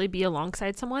especially be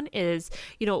alongside someone is,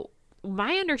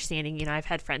 my understanding, I've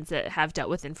had friends that have dealt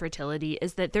with infertility,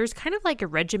 is that there's kind of like a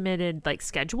regimented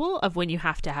schedule of when you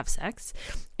have to have sex.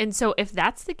 And so if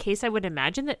that's the case, I would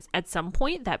imagine that at some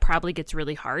point that probably gets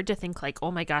really hard to think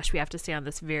oh my gosh, we have to stay on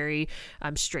this very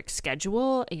strict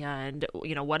schedule. And,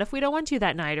 what if we don't want to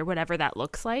that night or whatever that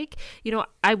looks like?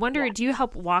 I wonder, do you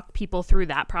help walk people through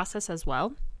that process as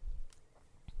well?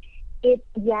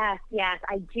 Yes,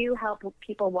 I do help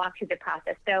people walk through the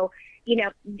process. So,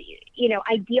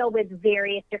 I deal with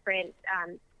various different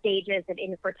stages of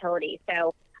infertility.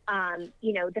 So,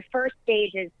 the first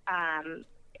stage is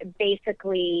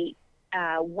basically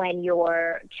when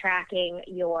you're tracking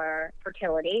your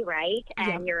fertility, right?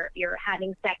 And you're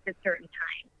having sex at certain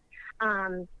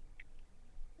times.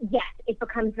 Yes, it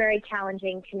becomes very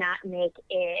challenging to not make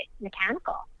it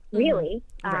mechanical, really,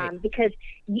 because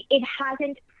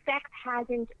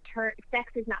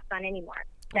sex is not fun anymore.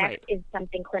 Sex is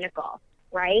something clinical,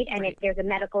 right? And if there's a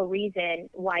medical reason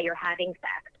why you're having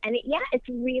sex. And it's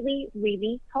really,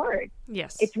 really hard.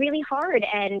 Yes. It's really hard.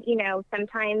 And,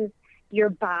 sometimes your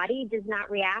body does not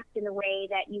react in the way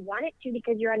that you want it to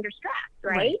because you're under stress,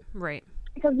 right? Right.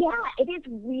 So, it is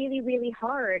really, really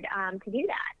hard to do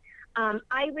that.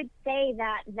 I would say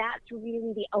that that's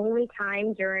really the only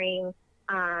time during,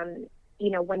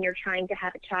 when you're trying to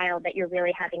have a child that you're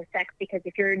really having sex, because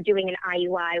if you're doing an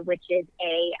IUI, which is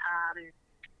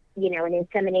an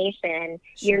insemination,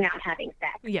 you're not having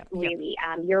sex, really.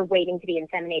 You're waiting to be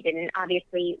inseminated. And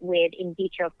obviously with in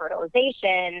vitro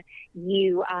fertilization,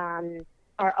 you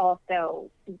are also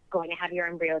going to have your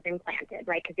embryos implanted,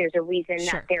 right? Because there's a reason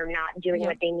that they're not doing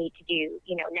what they need to do,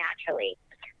 naturally.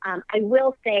 I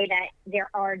will say that there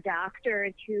are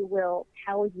doctors who will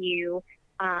tell you,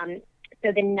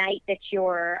 so the night that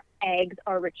your eggs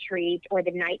are retrieved or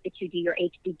the night that you do your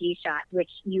HCG shot,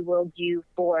 which you will do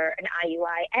for an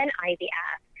IUI and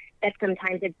IVF, that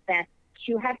sometimes it's best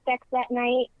to have sex that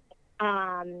night.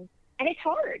 And it's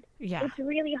hard. Yeah. It's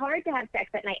really hard to have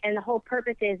sex at night. And the whole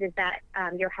purpose is that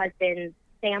your husband's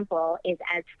sample is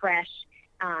as fresh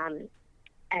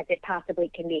as it possibly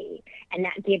can be. And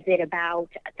that gives it about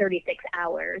 36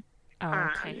 hours,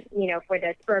 for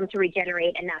the sperm to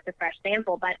regenerate, and that's a fresh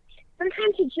sample. But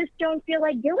sometimes you just don't feel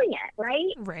like doing it,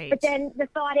 right? Right. But then the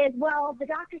thought is, well, the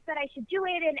doctor said I should do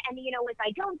it, and if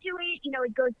I don't do it,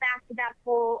 it goes back to that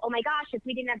whole, oh my gosh, if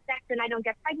we didn't have sex and I don't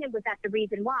get pregnant, was that the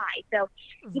reason why? So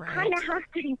you kind of have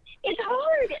to, it's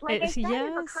hard. Like I said,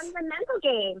 it becomes a mental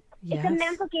game. Yes. It's a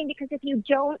mental game because if you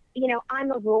don't,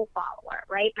 I'm a rule follower,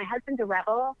 right? My husband's a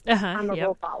rebel. I'm a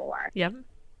rule follower. Yep.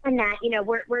 And that,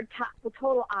 we're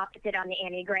total opposite on the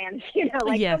Enneagrams,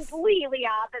 completely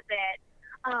opposite.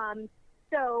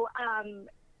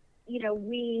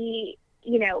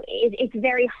 It's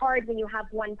very hard when you have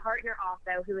one partner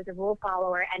also who is a rule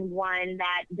follower and one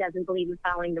that doesn't believe in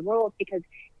following the rules, because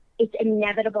it's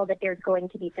inevitable that there's going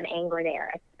to be some anger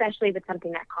there, especially with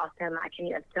something that costs so much and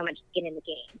you have so much skin in the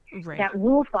game. Right. That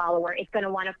rule follower is going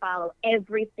to want to follow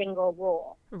every single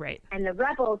rule. Right. And the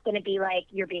rebel is going to be like,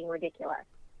 you're being ridiculous.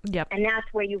 Yep. And that's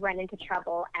where you run into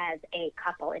trouble as a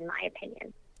couple, in my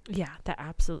opinion. Yeah, that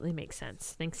absolutely makes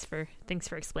sense. Thanks for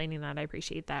explaining that. I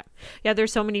appreciate that. Yeah,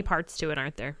 there's so many parts to it,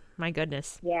 aren't there? My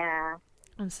goodness. Yeah.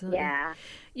 Absolutely. Yeah.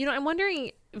 I'm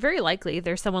wondering, very likely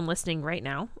there's someone listening right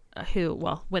now who,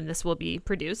 when this will be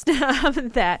produced,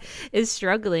 that is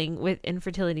struggling with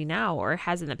infertility now or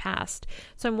has in the past.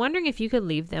 So I'm wondering if you could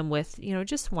leave them with,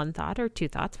 just one thought or two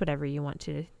thoughts, whatever you want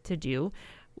to do.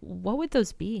 What would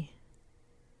those be?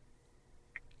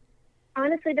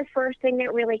 Honestly, the first thing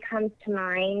that really comes to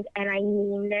mind, and I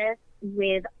mean this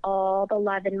with all the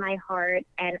love in my heart,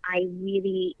 and I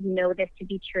really know this to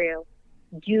be true,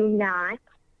 do not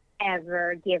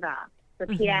ever give up.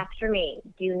 Repeat after me.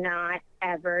 Do not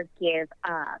ever give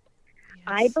up. Yes.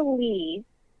 I believe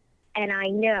and I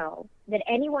know that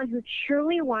anyone who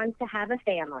truly wants to have a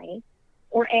family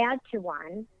or add to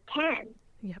one can.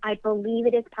 Yep. I believe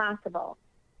it is possible.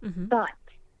 But,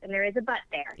 and there is a but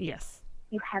there. Yes.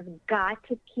 You have got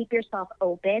to keep yourself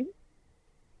open,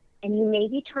 and you may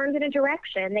be turned in a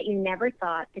direction that you never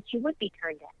thought that you would be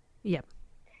turned in. Yep.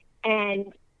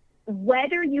 And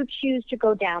whether you choose to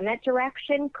go down that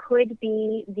direction could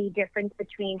be the difference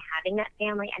between having that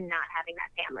family and not having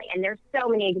that family. And there's so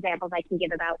many examples I can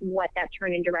give about what that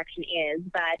turn in direction is.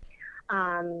 But,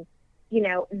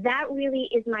 that really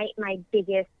is my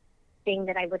biggest thing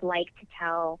that I would like to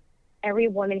tell every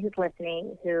woman who's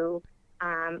listening who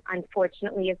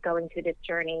unfortunately is going through this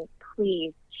journey.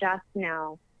 Please just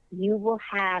know you will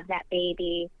have that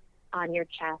baby on your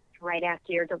chest right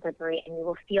after your delivery, and you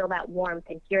will feel that warmth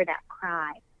and hear that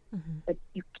cry. But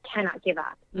you cannot give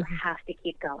up. You have to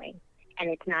keep going. And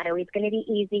it's not always going to be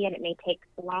easy, and it may take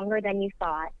longer than you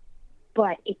thought,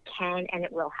 but it can and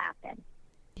it will happen.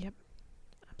 Yep,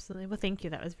 absolutely. Well, thank you.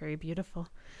 That was very beautiful.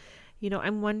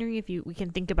 I'm wondering if we can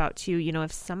think about too,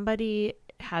 if somebody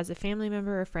has a family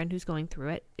member or a friend who's going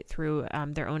through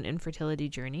their own infertility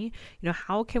journey,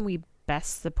 how can we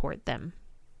best support them?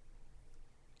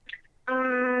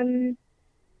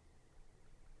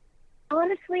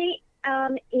 Honestly,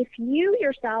 if you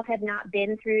yourself have not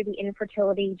been through the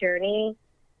infertility journey,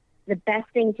 the best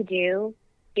thing to do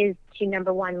is to,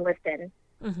 number one, listen,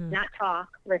 not talk,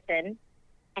 listen,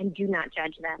 and do not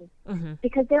judge them.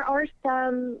 Because there are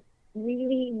some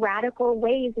really radical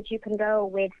ways that you can go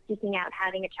with seeking out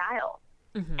having a child.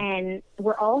 Mm-hmm. And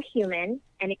we're all human,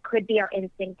 and it could be our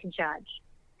instinct to judge.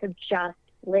 So just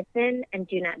listen and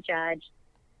do not judge.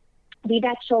 Be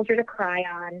that shoulder to cry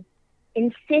on.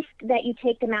 Insist that you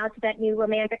take them out to that new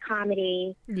romantic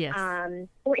comedy, Yes.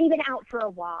 or even out for a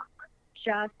walk.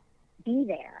 Just be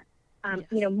there. Yes.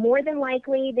 You know, more than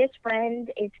likely, this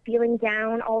friend is feeling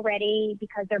down already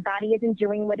because their body isn't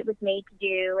doing what it was made to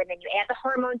do. And then you add the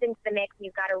hormones into the mix, and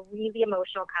you've got a really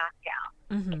emotional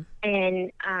cocktail. Mm-hmm.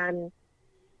 And,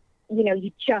 you know,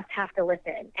 you just have to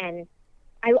listen. And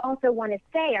I also want to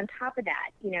say on top of that,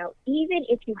 you know, even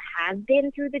if you have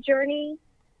been through the journey,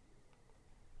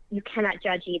 you cannot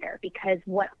judge either, because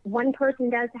what one person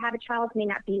does to have a child may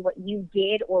not be what you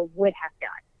did or would have done,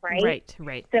 right?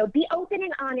 Right. So be open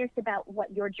and honest about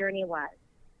what your journey was.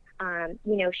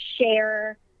 You know,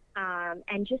 share,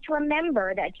 and just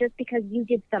remember that just because you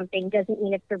did something doesn't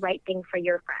mean it's the right thing for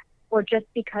your friend, or just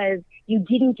because you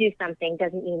didn't do something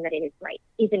doesn't mean that it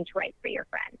isn't right for your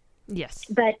friend. Yes.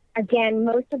 But again,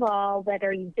 most of all,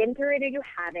 whether you've been through it or you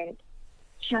haven't,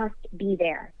 just be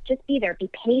there. Just be there. Be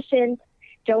patient.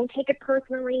 Don't take it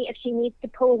personally if she needs to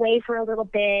pull away for a little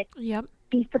bit. Yep.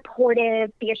 Be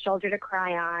supportive. Be a shoulder to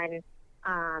cry on.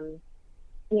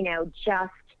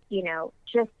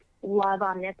 Just love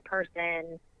on this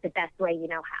person the best way you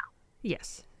know how.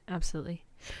 Yes, absolutely.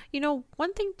 You know,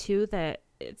 one thing too that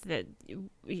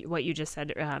what you just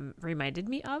said reminded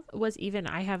me of was, even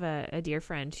I have a dear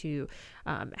friend who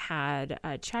had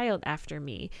a child after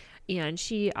me, and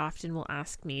she often will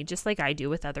ask me, just like I do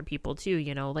with other people too,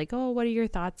 you know, like, oh, what are your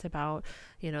thoughts about,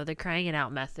 you know, the crying it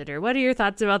out method, or what are your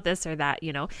thoughts about this or that,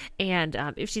 you know? And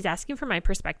if she's asking for my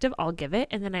perspective, I'll give it.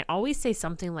 And then I always say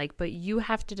something like, but you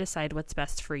have to decide what's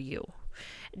best for you.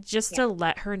 Just to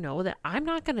let her know that I'm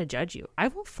not going to judge you. I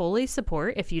will fully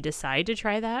support if you decide to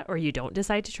try that, or you don't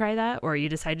decide to try that, or you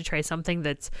decide to try something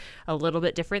that's a little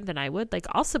bit different than I would. Like,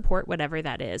 I'll support whatever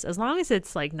that is, as long as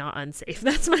it's like not unsafe.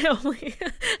 That's my only,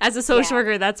 as a social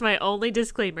worker, that's my only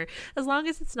disclaimer, as long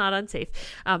as it's not unsafe.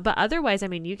 But otherwise, I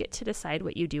mean, you get to decide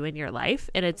what you do in your life,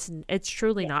 and it's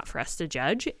truly not for us to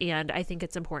judge. And I think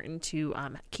it's important to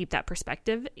keep that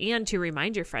perspective and to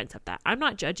remind your friends of that. I'm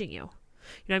not judging you.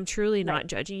 You know, I'm truly not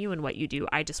judging you in what you do.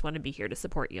 I just want to be here to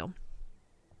support you.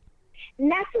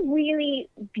 And that's really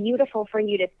beautiful for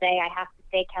you to say, I have to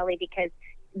say, Kelly, because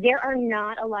there are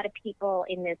not a lot of people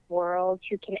in this world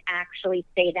who can actually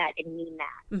say that and mean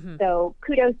that. Mm-hmm. So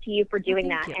kudos to you for doing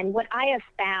that. You. And what I have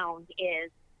found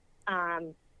is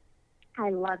I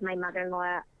love my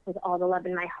mother-in-law with all the love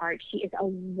in my heart. She is a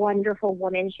wonderful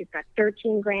woman. She's got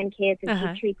 13 grandkids,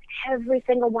 and she treats every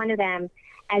single one of them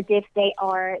as if they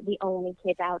are the only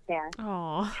kids out there.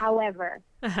 Aww. However,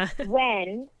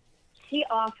 when she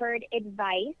offered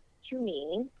advice to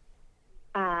me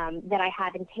that I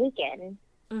haven't taken,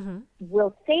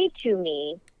 will say to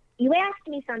me, you asked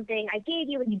me something, I gave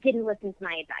you, and you didn't listen to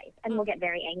my advice, and will get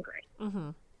very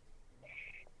angry.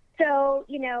 So,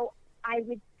 you know, I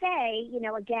would say, you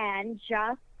know, again,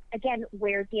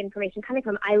 where's the information coming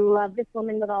from? I love this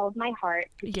woman with all of my heart.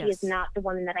 She is not the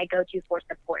woman that I go to for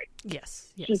support.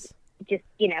 Yes. She's just,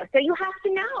 you know, so you have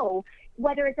to know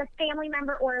whether it's a family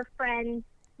member or a friend,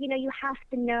 you know, you have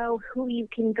to know who you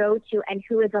can go to and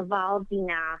who is evolved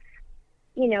enough,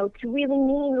 you know, to really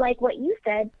mean like what you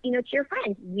said, you know, to your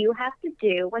friend. You have to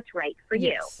do what's right for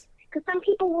you. Because some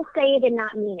people will say it and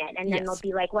not mean it. And then they'll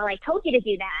be like, well, I told you to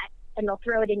do that. And they'll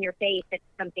throw it in your face if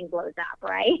something blows up,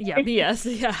 right?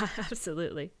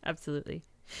 Absolutely.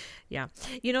 Yeah.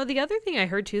 You know, the other thing I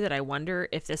heard too that I wonder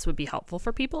if this would be helpful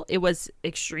for people, it was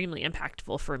extremely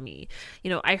impactful for me. You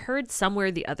know, I heard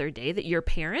somewhere the other day that your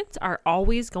parents are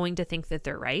always going to think that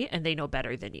they're right and they know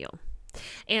better than you.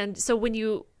 And so when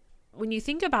you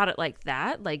think about it like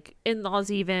that, like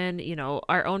in-laws even, you know,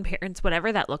 our own parents,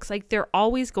 whatever that looks like, they're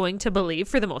always going to believe,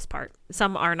 for the most part,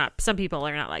 some people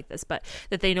are not like this, but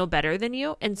that they know better than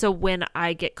you. And so when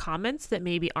I get comments that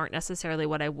maybe aren't necessarily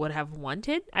what I would have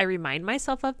wanted, I remind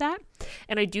myself of that.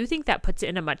 And I do think that puts it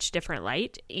in a much different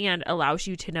light and allows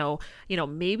you to know, you know,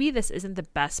 maybe this isn't the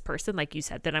best person, like you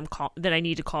said, that I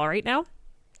need to call right now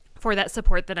for that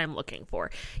support that I'm looking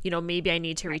for. You know, maybe I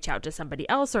need to reach out to somebody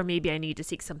else, or maybe I need to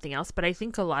seek something else. But I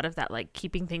think a lot of that, like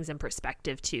keeping things in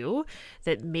perspective too,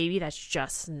 that maybe that's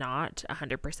just not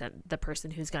 100% the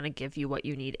person who's going to give you what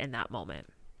you need in that moment.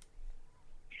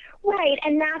 Right.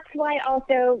 And that's why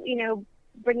also, you know,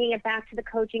 bringing it back to the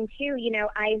coaching too, you know,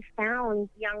 I've found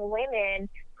young women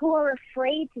who are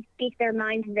afraid to speak their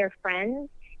mind to their friends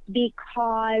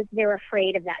because they're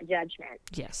afraid of that judgment.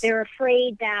 Yes. They're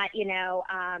afraid that, you know,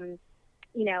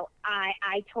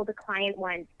 I told a client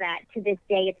once that to this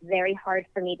day, it's very hard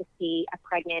for me to see a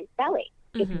pregnant belly.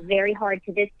 Mm-hmm. It's very hard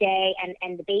to this day,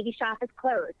 and the baby shop is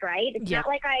closed, right? It's not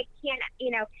like I can't,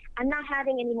 I'm not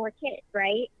having any more kids,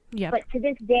 right? Yeah. But to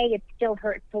this day, it still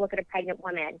hurts to look at a pregnant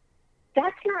woman.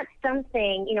 That's not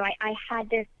something, I had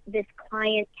this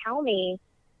client tell me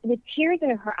with tears in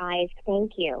her eyes,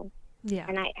 thank you. Yeah.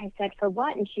 And I said, for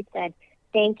what? And she said,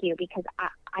 thank you, because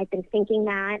I've been thinking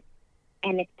that,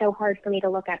 and it's so hard for me to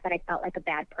look at that I felt like a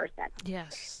bad person.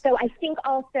 Yes. So I think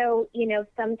also,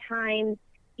 sometimes,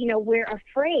 we're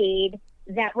afraid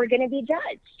that we're going to be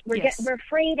judged. We're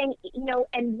afraid,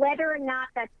 and whether or not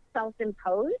that's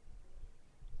self-imposed,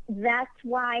 that's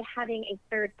why having a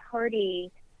third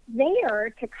party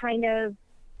there to kind of,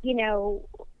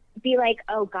 be like,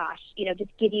 oh gosh,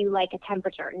 just give you like a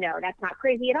temperature. No, that's not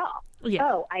crazy at all.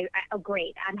 Yeah. Oh,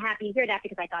 great. I'm happy to hear that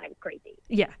because I thought it was crazy.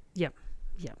 Yeah. Yep.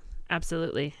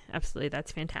 Absolutely.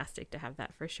 That's fantastic to have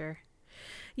that for sure.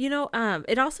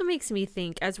 It also makes me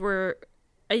think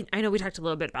I know we talked a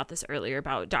little bit about this earlier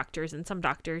about doctors, and some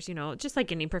doctors, just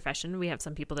like any profession, we have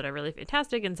some people that are really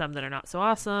fantastic and some that are not so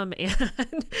awesome, and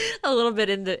a little bit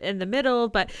in the middle.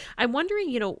 But I'm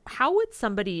wondering, how would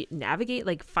somebody navigate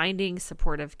like finding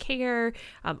supportive care?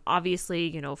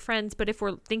 Obviously, friends, but if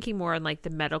we're thinking more in like the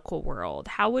medical world,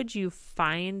 how would you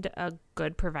find a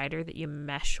good provider that you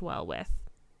mesh well with?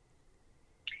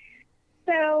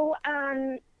 So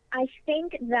I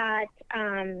think that,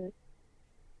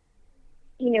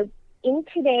 in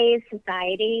today's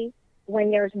society,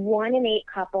 when there's 1 in 8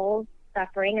 couples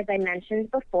suffering, as I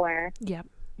mentioned before,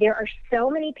 there are so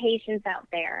many patients out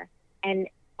there and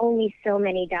only so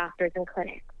many doctors and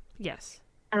clinics. Yes.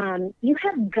 You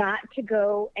have got to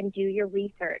go and do your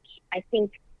research. I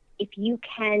think if you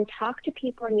can talk to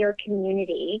people in your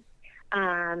community,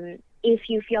 if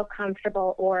you feel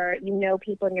comfortable or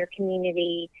people in your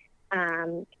community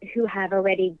who have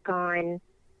already gone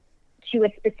to a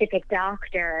specific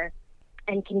doctor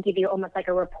and can give you almost like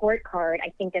a report card,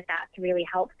 I think that that's really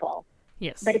helpful.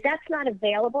 Yes. But if that's not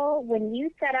available, when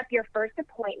you set up your first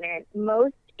appointment,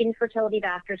 most infertility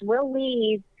doctors will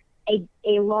leave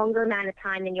a longer amount of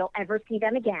time than you'll ever see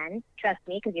them again. Trust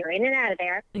me, because you're in and out of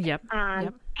there. Yep.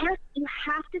 And you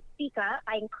have to speak up.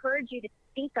 I encourage you to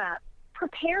speak up.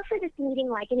 Prepare for this meeting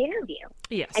like an interview.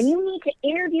 Yes. And you need to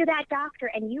interview that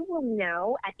doctor, and you will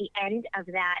know at the end of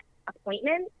that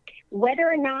appointment whether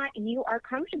or not you are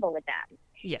comfortable with them.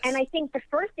 Yes. And I think the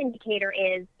first indicator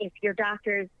is if your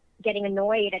doctor's getting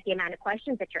annoyed at the amount of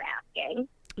questions that you're asking.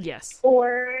 Yes.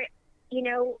 Or,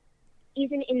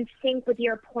 even in sync with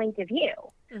your point of view.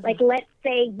 Mm-hmm. Like, let's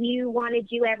say you want to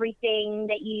do everything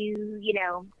that you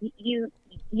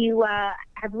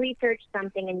have researched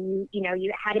something and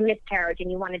you had a miscarriage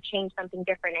and you want to change something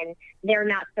different and they're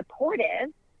not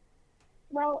supportive.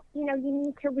 Well, you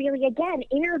need to really, again,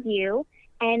 interview.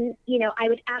 And, I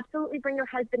would absolutely bring your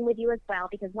husband with you as well,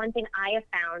 because one thing I have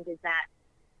found is that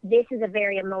this is a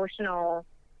very emotional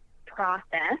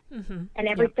process. Mm-hmm. And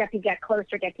every step you get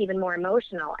closer gets even more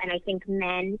emotional. And I think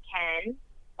men can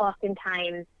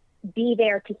oftentimes be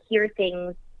there to hear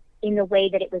things in the way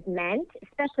that it was meant,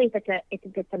 especially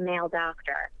if it's a male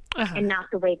doctor, and not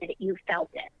the way that you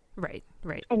felt it. Right.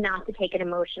 And not to take it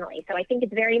emotionally. So I think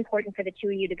it's very important for the two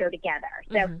of you to go together.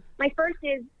 So my first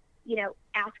is,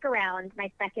 ask around.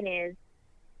 My second is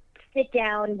sit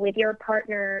down with your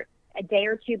partner a day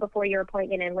or two before your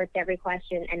appointment and list every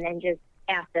question, and then just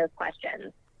ask those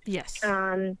questions. Yes.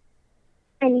 And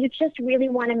you just really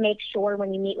want to make sure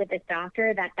when you meet with this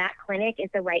doctor that clinic is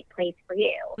the right place for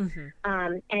you. Mm-hmm.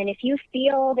 And if you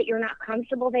feel that you're not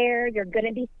comfortable there, you're going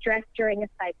to be stressed during a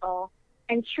cycle.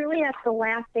 And truly, that's the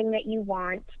last thing that you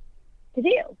want to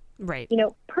do. Right.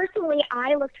 Personally,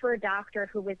 I looked for a doctor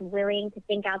who was willing to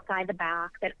think outside the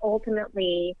box, and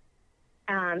ultimately,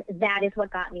 that is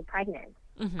what got me pregnant.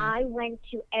 Mm-hmm. I went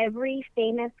to every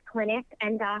famous clinic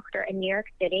and doctor in New York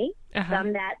City,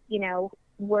 some that,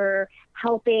 were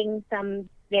helping some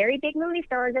very big movie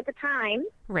stars at the time.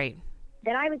 Right.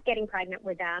 That I was getting pregnant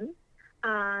with them.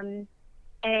 And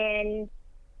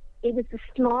it was a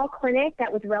small clinic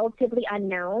that was relatively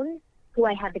unknown who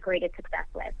I had the greatest success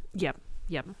with. Yep.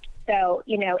 So,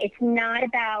 it's not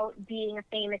about being a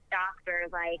famous doctor.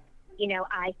 Like,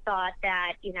 I thought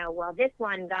that, well, this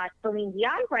one got Celine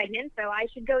Dion pregnant, so I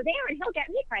should go there and he'll get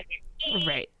me pregnant.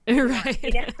 Right.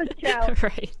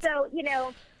 So,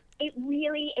 it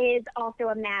really is also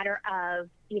a matter of,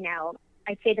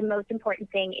 I'd say the most important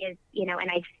thing is,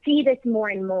 and I see this more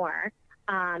and more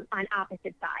on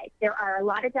opposite sides. There are a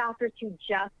lot of doctors who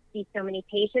just see so many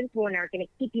patients who are going to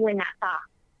keep you in that box,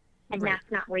 and that's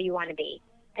not where you want to be.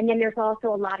 And then there's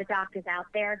also a lot of doctors out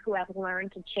there who have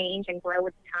learned to change and grow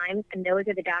with times. And those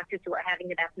are the doctors who are having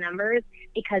the best numbers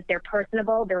because they're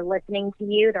personable, they're listening to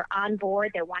you, they're on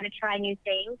board, they want to try new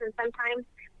things. And sometimes,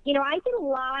 I did a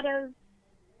lot of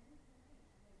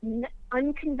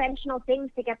unconventional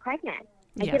things to get pregnant.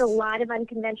 I did a lot of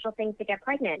unconventional things to get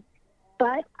pregnant.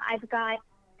 But I've got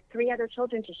 3 other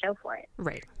children to show for it.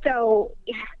 Right. So,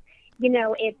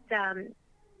 it's,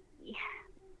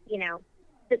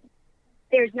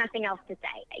 there's nothing else to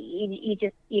say.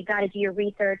 You got to do your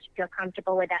research, feel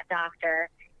comfortable with that doctor,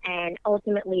 and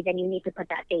ultimately then you need to put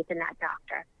that faith in that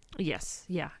doctor. Yes.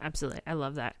 Yeah, absolutely. I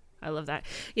love that.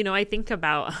 I think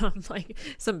about like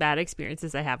some bad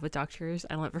experiences I have with doctors.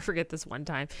 I'll never forget this one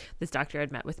time. This doctor had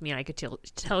met with me and I could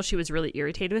tell she was really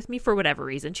irritated with me for whatever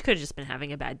reason. She could have just been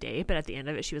having a bad day, but at the end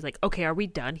of it, she was like, "Okay, are we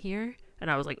done here?" And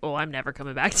I was like, "Oh, I'm never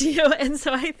coming back to you." And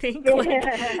so I think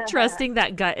trusting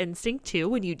that gut instinct too,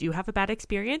 when you do have a bad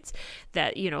experience,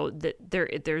 that,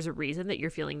 that there's a reason that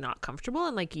you're feeling not comfortable.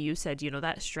 And like you said,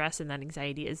 that stress and that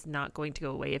anxiety is not going to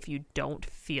go away if you don't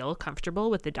feel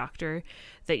comfortable with the doctor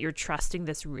that you're trusting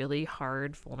this really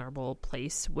hard, vulnerable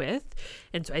place with.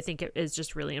 And so I think it is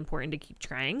just really important to keep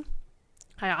trying.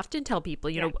 I often tell people,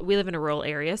 we live in a rural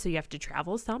area, so you have to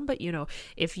travel some, but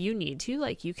if you need to,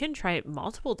 like, you can try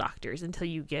multiple doctors until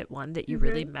you get one that you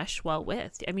really mesh well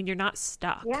with. I mean, you're not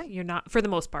stuck. Yeah. You're not, for the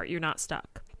most part, you're not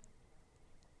stuck.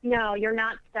 No, you're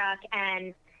not stuck.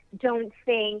 And don't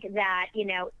think that,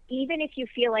 even if you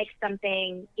feel like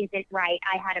something isn't right.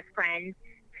 I had a friend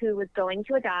who was going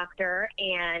to a doctor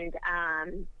and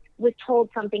was told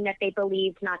something that they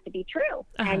believed not to be true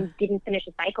and didn't finish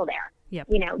a cycle there. Yep.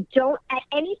 Don't, at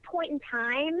any point in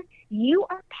time, you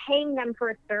are paying them for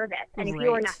a service. And if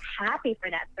you are not happy for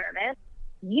that service,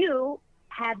 you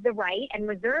have the right and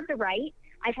reserve the right.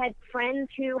 I've had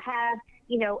friends who have,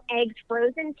 eggs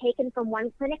frozen, taken from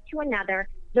one clinic to another.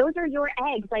 Those are your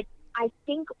eggs. Like, I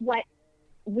think what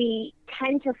we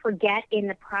tend to forget in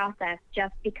the process,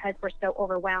 just because we're so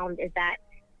overwhelmed, is that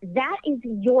is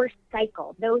your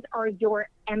cycle. Those are your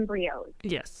embryos.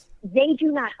 Yes. They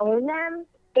do not own them.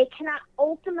 They cannot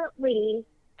ultimately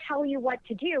tell you what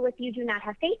to do if you do not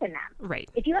have faith in them. Right.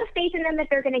 If you have faith in them that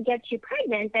they're going to get you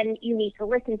pregnant, then you need to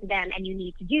listen to them and you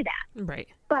need to do that. Right.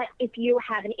 But if you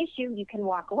have an issue, you can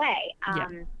walk away.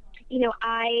 I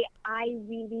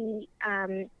really,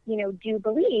 do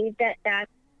believe that, and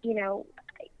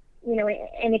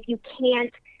if you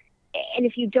can't, and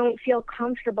if you don't feel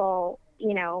comfortable,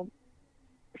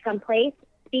 someplace,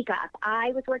 speak up.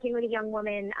 I was working with a young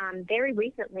woman very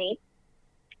recently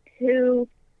who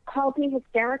called me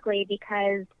hysterically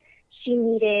because she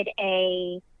needed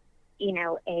a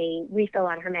refill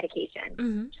on her medication.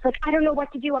 Mm-hmm. She's like, "I don't know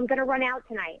what to do. I'm going to run out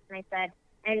tonight." And I said,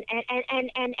 and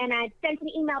I sent an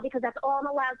email because that's all I'm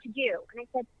allowed to do. And I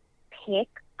said, pick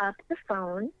up the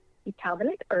phone. You tell them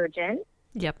it's urgent.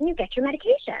 Yep. And you get your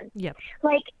medication. Yep.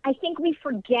 Like, I think we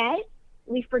forget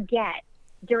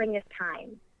during this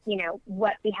time,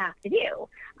 what we have to do.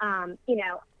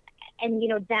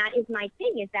 That is my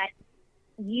thing, is that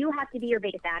you have to be your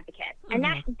biggest advocate. And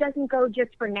that doesn't go just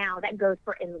for now, that goes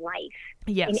for in life.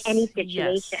 Yes. In any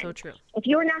situation. Yes, so true. If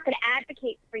you're not going to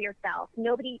advocate for yourself,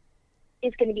 nobody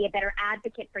is going to be a better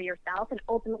advocate for yourself. And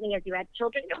ultimately, as you have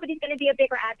children, nobody's going to be a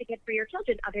bigger advocate for your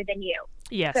children other than you.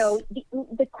 Yes. So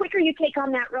the quicker you take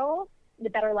on that role, the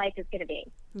better life is going to be.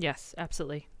 Yes,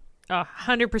 absolutely.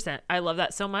 100%. I love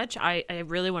that so much. I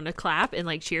really want to clap and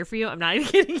like cheer for you. I'm not even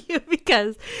kidding you,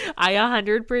 because I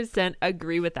 100%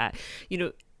 agree with that.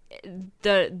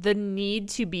 The need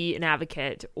to be an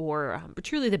advocate, or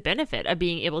truly the benefit of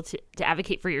being able to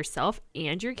advocate for yourself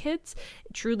and your kids,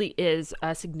 truly is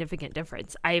a significant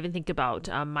difference. I even think about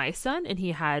my son, and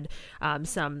he had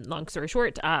some, long story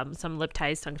short, some lip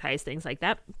ties, tongue ties, things like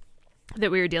that we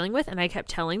were dealing with. And I kept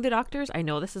telling the doctors, I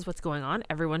know this is what's going on.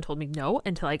 Everyone told me no,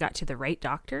 until I got to the right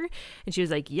doctor. And she was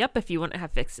like, yep, if you wouldn't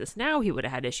have fixed this now, he would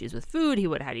have had issues with food. He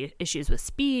would have had issues with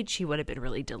speech. He would have been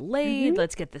really delayed. Mm-hmm.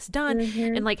 Let's get this done.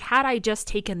 Mm-hmm. And like, had I just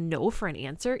taken no for an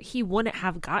answer, he wouldn't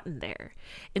have gotten there.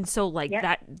 And so like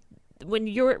that,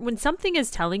 when something is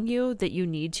telling you that you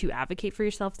need to advocate for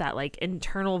yourself, that like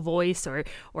internal voice or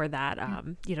that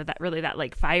that really, that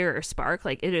like fire or spark,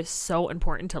 like it is so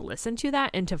important to listen to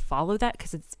that and to follow that,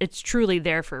 because it's truly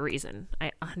there for a reason.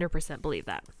 I 100% believe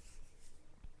that.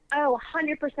 Oh,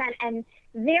 100%. And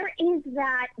there is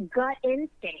that gut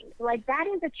instinct. Like, that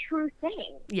is a true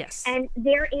thing. Yes. And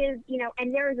there is,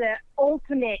 and there is an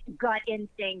ultimate gut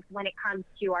instinct when it comes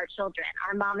to our children.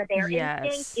 Our mama bear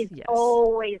instinct is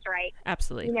always right.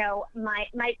 Absolutely. My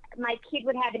kid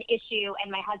would have an issue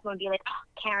and my husband would be like, "Oh,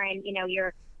 Karen,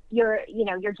 you're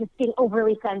just being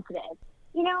overly sensitive."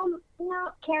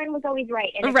 Karen was always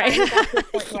right. And Right.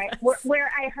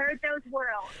 where I heard those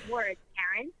words,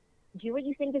 Karen, do what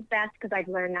you think is best because I've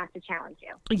learned not to challenge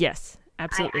you. Yes,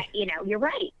 absolutely. You're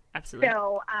right. Absolutely.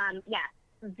 So,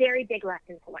 very big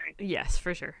lesson to learn. Yes,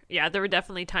 for sure. Yeah, there were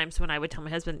definitely times when I would tell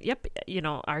my husband, yep,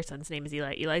 our son's name is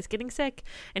Eli. Eli's getting sick.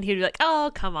 And he would be like,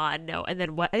 oh, come on, no. And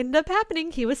then what ended up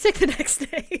happening? He was sick the next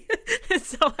day.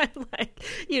 So I'm like,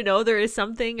 there is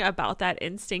something about that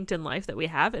instinct in life that we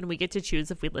have, and we get to choose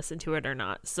if we listen to it or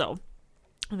not. So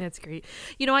that's great.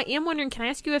 I am wondering, can I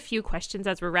ask you a few questions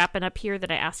as we're wrapping up here that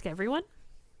I ask everyone?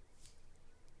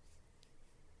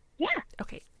 Yeah.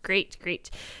 Okay,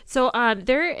 great. So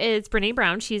there is Brene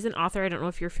Brown. She's an author. I don't know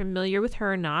if you're familiar with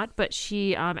her or not, but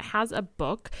she has a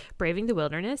book, Braving the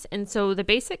Wilderness. And so the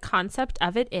basic concept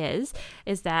of it is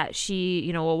that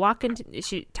she,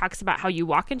 she talks about how you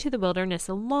walk into the wilderness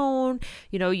alone.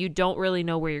 You don't really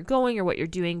know where you're going or what you're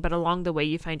doing, but along the way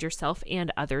you find yourself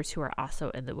and others who are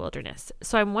also in the wilderness.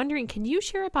 So I'm wondering, can you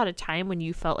share about a time when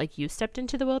you felt like you stepped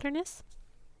into the wilderness?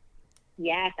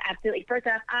 Yes, absolutely. First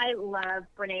off, I love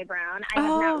Brene Brown. I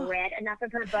have not read enough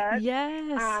of her books.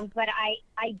 Yes. But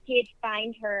I did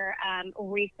find her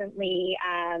recently.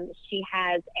 She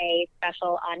has a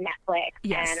special on Netflix,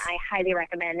 yes. And I highly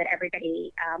recommend that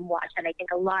everybody watch it. I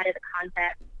think a lot of the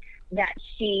concepts that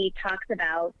she talks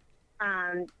about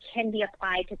can be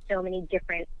applied to so many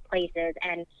different places,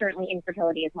 and certainly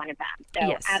infertility is one of them. So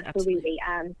yes, absolutely.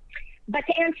 But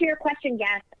to answer your question,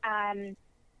 yes.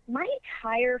 My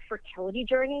entire fertility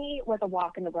journey was a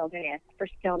walk in the wilderness for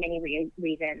so many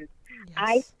reasons. Yes.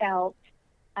 I felt,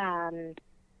 I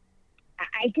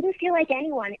didn't feel like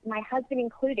anyone, my husband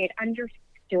included,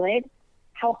 understood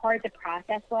how hard the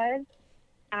process was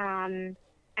and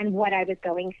what I was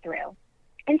going through.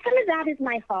 And some of that is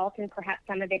my fault, and perhaps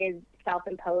some of it is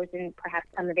self-imposed, and perhaps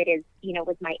some of it is,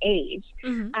 was my age.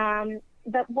 Mm-hmm.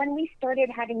 But when we started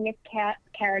having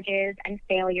miscarriages and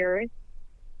failures,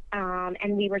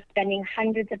 and we were spending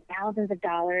hundreds of thousands of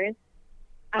dollars,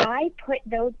 I put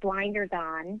those blinders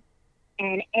on,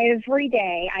 and every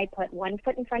day I put one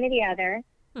foot in front of the other,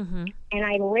 mm-hmm. and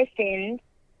I listened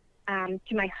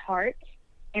to my heart,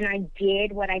 and I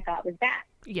did what I thought was best.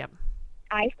 Yep.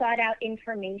 I sought out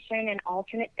information and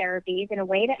alternate therapies in a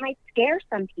way that might scare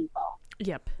some people.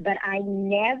 Yep. But I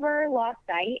never lost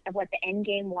sight of what the end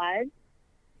game was.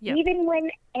 Yep. Even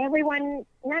when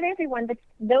not everyone, but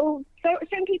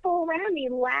some people around me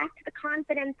lacked the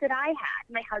confidence that I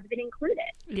had, my husband included.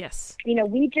 Yes.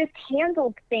 We just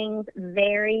handled things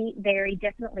very, very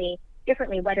differently,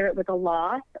 whether it was a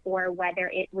loss or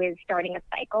whether it was starting a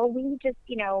cycle. We just,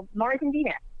 Mars and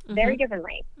Venus, mm-hmm. very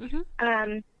differently.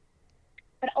 Mm-hmm.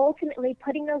 But ultimately,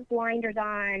 putting those blinders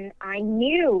on, I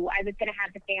knew I was going to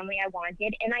have the family I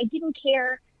wanted, and I didn't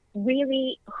care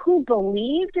really who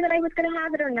believed that I was going to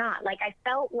have it or not. Like, I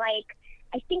felt like,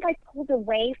 I think I pulled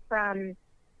away from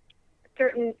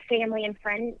certain family and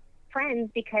friends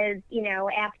because,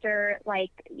 after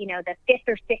the fifth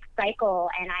or sixth cycle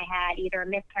and I had either a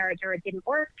miscarriage or it didn't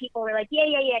work, people were like, yeah,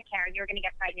 Karen, you're going to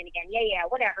get pregnant again. Yeah,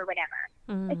 whatever.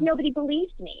 Mm. Like, nobody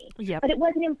believed me. Yep. But it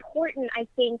wasn't important. I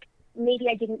think maybe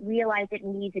I didn't realize it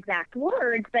in these exact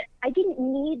words, but I didn't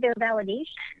need their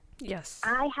validation. Yes.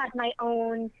 I had my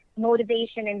own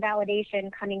motivation and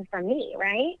validation coming from me,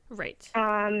 right? Right.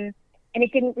 And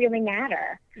it didn't really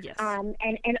matter. Yes.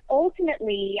 And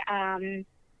ultimately, I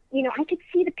could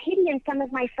see the pity in some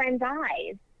of my friends'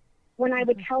 eyes when I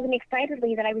would mm-hmm. tell them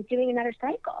excitedly that I was doing another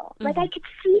cycle. Mm-hmm. Like, I could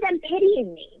see them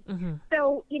pitying me. Mm-hmm.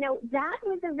 So, that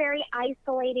was a very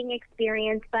isolating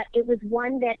experience, but it was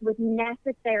one that was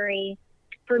necessary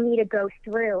for me to go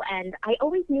through. And I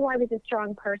always knew I was a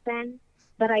strong person,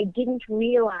 but I didn't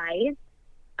realize,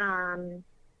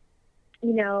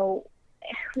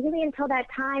 really until that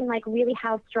time, like, really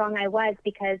how strong I was,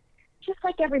 because just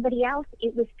like everybody else,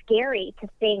 it was scary to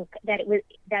think that it was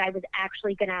gonna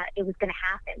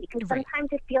happen, because right. sometimes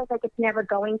it feels like it's never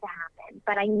going to happen.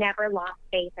 But I never lost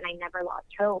faith and I never lost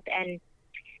hope. And,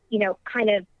 kind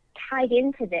of tied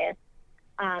into this,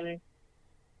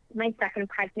 my second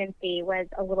pregnancy was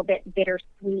a little bit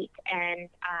bittersweet, and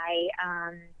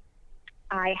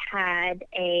I had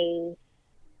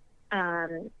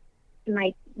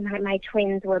my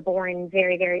twins were born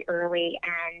very, very early,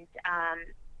 and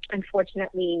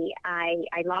unfortunately I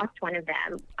lost one of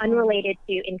them, unrelated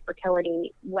to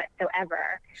infertility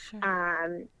whatsoever. Sure.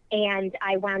 And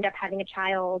I wound up having a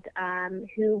child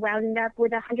who wound up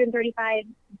with a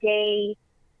 135-day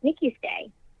NICU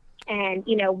stay. And,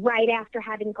 right after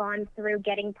having gone through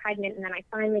getting pregnant, and then I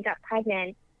finally got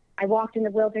pregnant, I walked in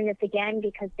the wilderness again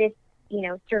because this,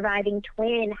 surviving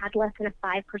twin had less than a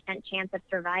 5% chance of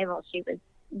survival. She was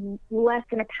less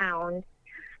than a pound.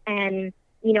 And,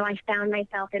 I found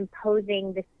myself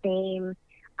imposing the same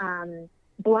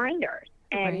blinders.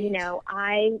 And, Right.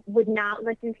 I would not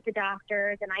listen to the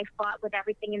doctors, and I fought with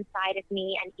everything inside of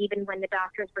me. And even when the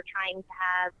doctors were trying to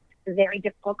have very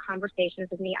difficult conversations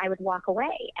with me, I would walk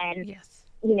away. And, Yes.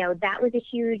 that was a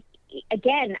huge,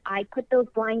 again, I put those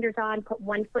blinders on, put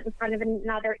one foot in front of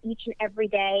another each and every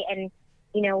day. And,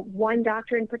 one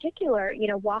doctor in particular,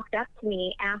 walked up to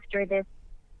me after this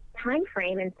time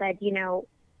frame and said,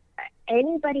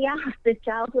 anybody else this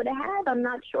child would have had, I'm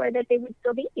not sure that they would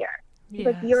still be here. Yes.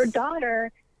 But your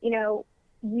daughter,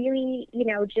 really,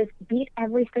 just beat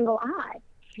every single odd.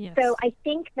 Yes. So I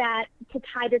think that to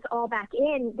tie this all back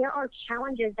in, there are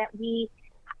challenges that we,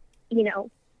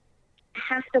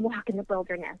 have to walk in the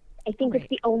wilderness. I think Right. it's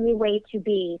the only way to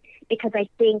be, because I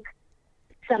think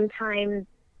sometimes,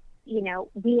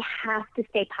 we have to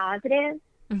stay positive,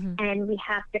 Mm-hmm. and we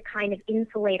have to kind of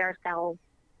insulate ourselves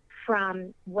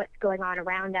from what's going on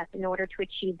around us in order to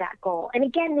achieve that goal. And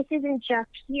again, this isn't just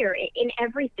here, in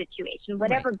every situation,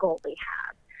 whatever Right. goal we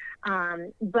have.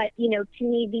 But, to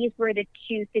me, these were the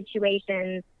two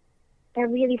situations that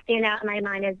really stand out in my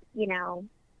mind as,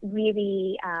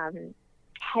 really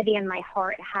heavy on my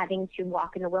heart, having to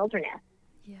walk in the wilderness.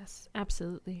 Yes,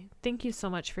 absolutely. Thank you so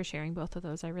much for sharing both of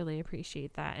those. I really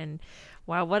appreciate that. And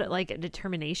wow, what like a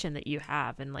determination that you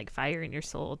have, and like fire in your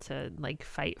soul to like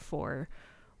fight for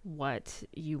what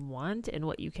you want and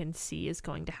what you can see is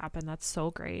going to happen. That's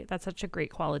so great. That's such a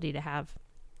great quality to have.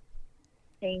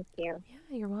 Thank you.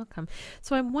 Yeah, you're welcome.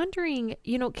 So I'm wondering,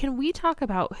 can we talk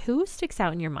about who sticks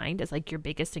out in your mind as like your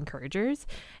biggest encouragers,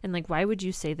 and like why would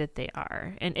you say that they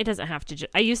are? And it doesn't have to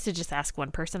I used to just ask one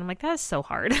person. I'm like, that is so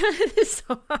hard. It is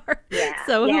so hard. Yeah.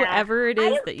 So Yeah. whoever it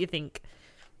is that you think.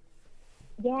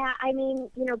 Yeah, I mean,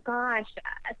 gosh,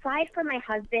 aside from my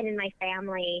husband and my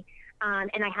family,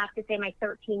 and I have to say my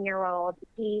 13-year-old,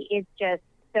 he is just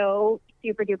so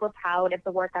super duper proud of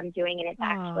the work I'm doing. And it's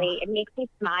actually, it makes me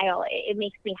smile. It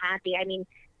makes me happy. I mean,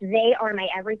 they are my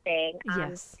everything.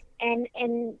 Yes. And,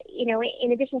 in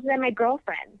addition to that, my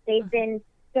girlfriends, they've been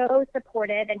so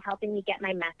supportive in helping me get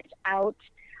my message out.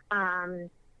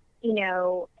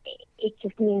 It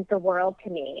just means the world to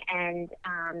me. And,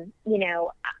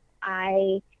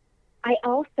 I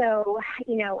also,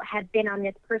 have been on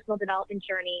this personal development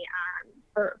journey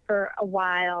for a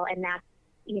while, and that's,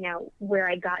 where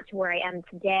I got to where I am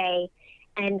today.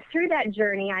 And through that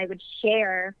journey, I would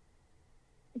share,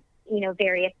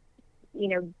 various,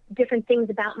 different things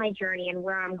about my journey and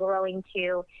where I'm growing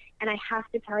to. And I have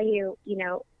to tell you,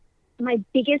 my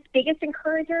biggest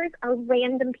encouragers are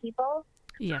random people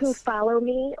who Yes. follow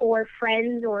me, or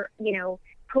friends, or,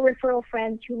 peripheral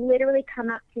friends who literally come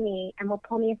up to me and will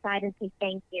pull me aside and say,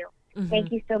 thank you. Mhm.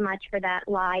 Thank you so much for that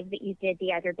live that you did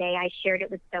the other day. I shared it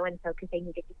with so-and-so because they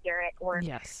needed to hear it. Or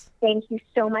Yes. thank you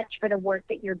so much for the work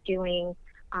that you're doing.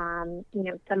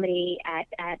 Somebody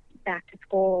at back to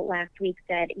school last week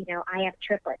said, I have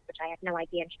triplets, which I have no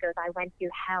idea. And she goes, I went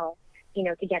through hell,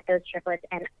 to get those triplets.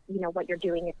 And, what you're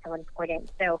doing is so important.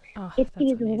 So Oh, it's that's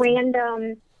these amazing.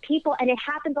 random people, and it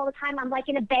happens all the time. I'm like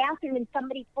in a bathroom and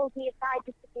somebody pulls me aside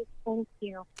just to say, thank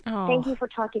you. Oh, Thank you for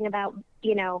talking about,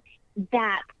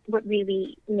 that's what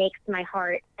really makes my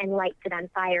heart and lights it on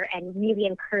fire and really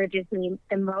encourages me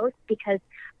the most, because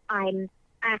I'm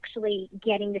actually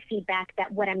getting the feedback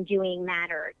that what I'm doing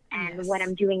matters, and Yes. what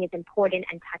I'm doing is important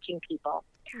and touching people.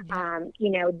 Yeah.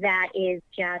 That is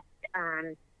just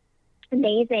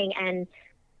amazing.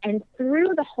 And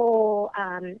through the whole,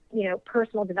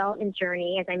 personal development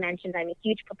journey, as I mentioned, I'm a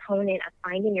huge proponent of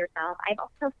finding yourself. I've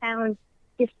also found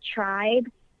this tribe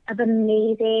of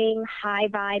amazing, high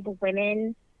vibe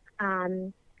women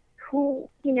who,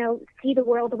 see the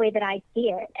world the way that I see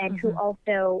it, and who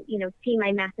also, see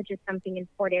my message as something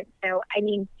important. So, I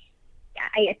mean,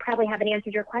 I probably haven't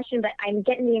answered your question, but I'm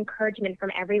getting the encouragement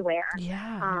from everywhere.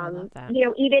 Yeah. I love that.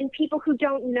 Even people who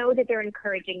don't know that they're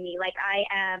encouraging me. Like I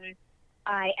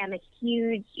am a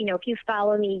huge, if you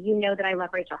follow me, you know that I love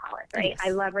Rachel Hollis, right? Yes.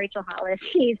 I love Rachel Hollis.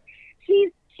 She's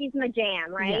my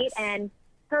jam, right? Yes. And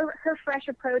her fresh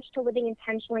approach to living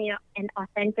intentionally and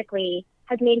authentically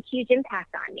has made a huge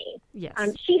impact on me. Yes.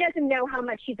 She doesn't know how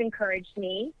much she's encouraged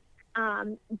me,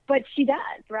 but she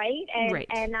does, right? And Right.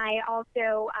 and I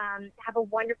also have a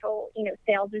wonderful,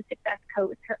 sales and success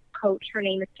coach. Her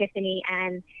name is Tiffany,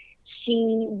 and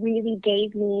she really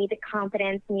gave me the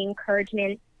confidence and the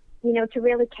encouragement, to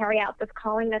really carry out this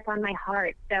calling that's on my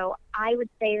heart. So I would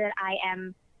say that I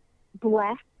am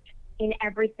blessed in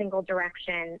every single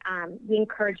direction. The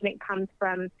encouragement comes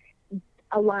from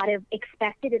a lot of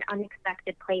expected and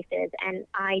unexpected places. And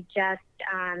I just,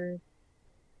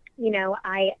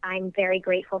 I'm very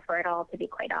grateful for it all, to be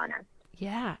quite honest.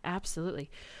 Yeah, absolutely.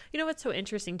 You know, what's so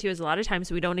interesting too is a lot of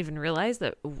times we don't even realize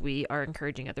that we are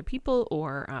encouraging other people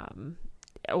or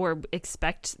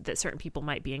expect that certain people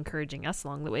might be encouraging us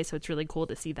along the way. So it's really cool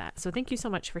to see that. So thank you so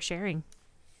much for sharing.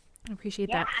 I appreciate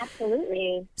that. Yeah,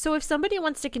 absolutely. So if somebody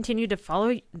wants to continue to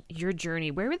follow your journey,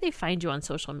 where would they find you on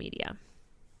social media?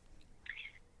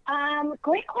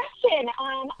 Great question.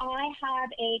 I have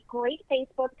a great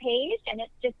Facebook page, and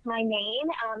it's just my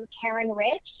name, Karen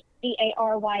Rich,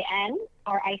 CarynRich.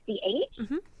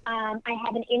 Mm-hmm. I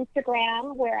have an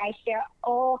Instagram where I share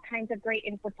all kinds of great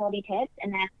infertility tips,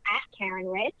 and that's at Karen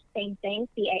Rich, same thing,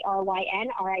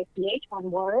 CarynRich,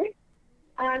 one word.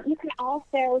 You can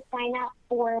also sign up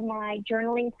for my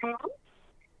journaling prompts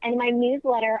and my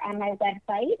newsletter on my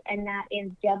website, and that is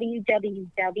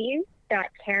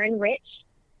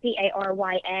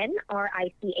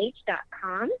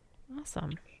www.KarenRich.com.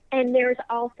 Awesome. And there's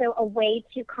also a way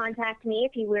to contact me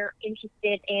if you were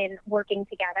interested in working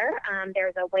together.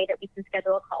 There's a way that we can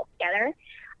schedule a call together.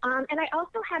 And I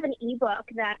also have an ebook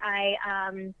that I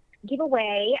give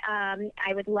away.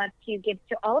 I would love to give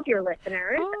to all of your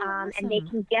listeners. Awesome. And they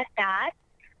can get that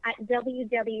at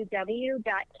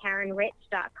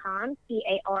www.KarenRich.com,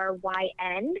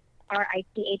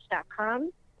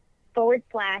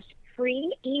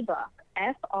 CarynRich.com/free ebook,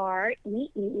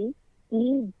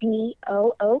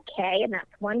 FREEEBOOK, and that's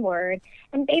one word.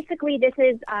 And basically this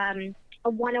is a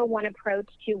 101 approach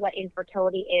to what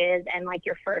infertility is and like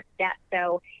your first step.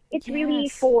 So it's really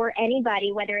for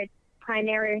anybody, whether it's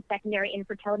primary or secondary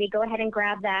infertility. Go ahead and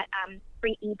grab that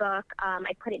free ebook.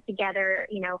 I put it together,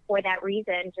 for that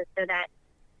reason, just so that,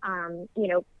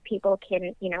 people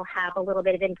can, have a little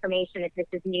bit of information if this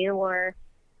is new or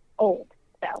old.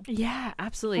 So yeah,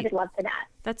 absolutely. I would love for that.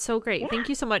 That's so great. Yeah. Thank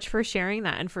you so much for sharing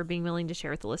that and for being willing to share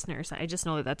with the listeners. I just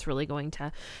know that that's really going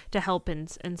to help and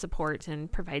support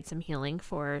and provide some healing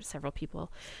for several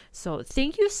people. So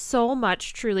thank you so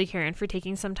much, truly, Karen, for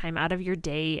taking some time out of your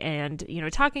day and,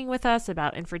 talking with us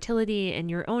about infertility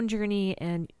and your own journey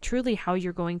and truly how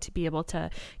you're going to be able to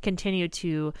continue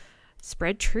to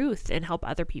spread truth and help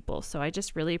other people. So I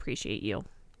just really appreciate you.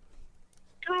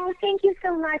 Oh, thank you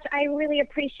so much. I really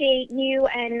appreciate you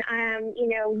and,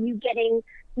 you getting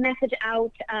message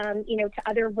out, to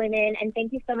other women. And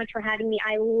thank you so much for having me.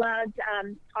 I loved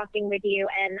talking with you,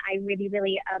 and I really,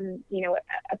 really,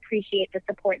 appreciate the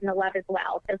support and the love as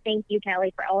well. So thank you,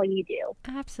 Kelly, for all you do.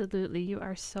 Absolutely. You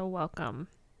are so welcome.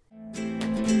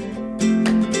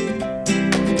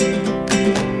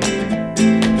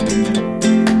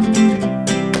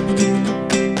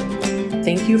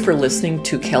 Thank you for listening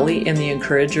to Kelly and the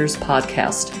Encouragers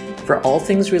podcast. For all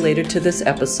things related to this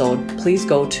episode, please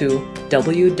go to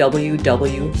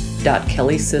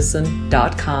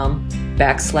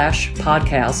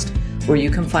www.kellysisson.com/podcast, where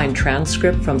you can find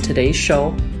transcript from today's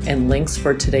show and links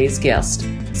for today's guest.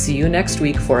 See you next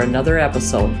week for another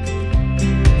episode.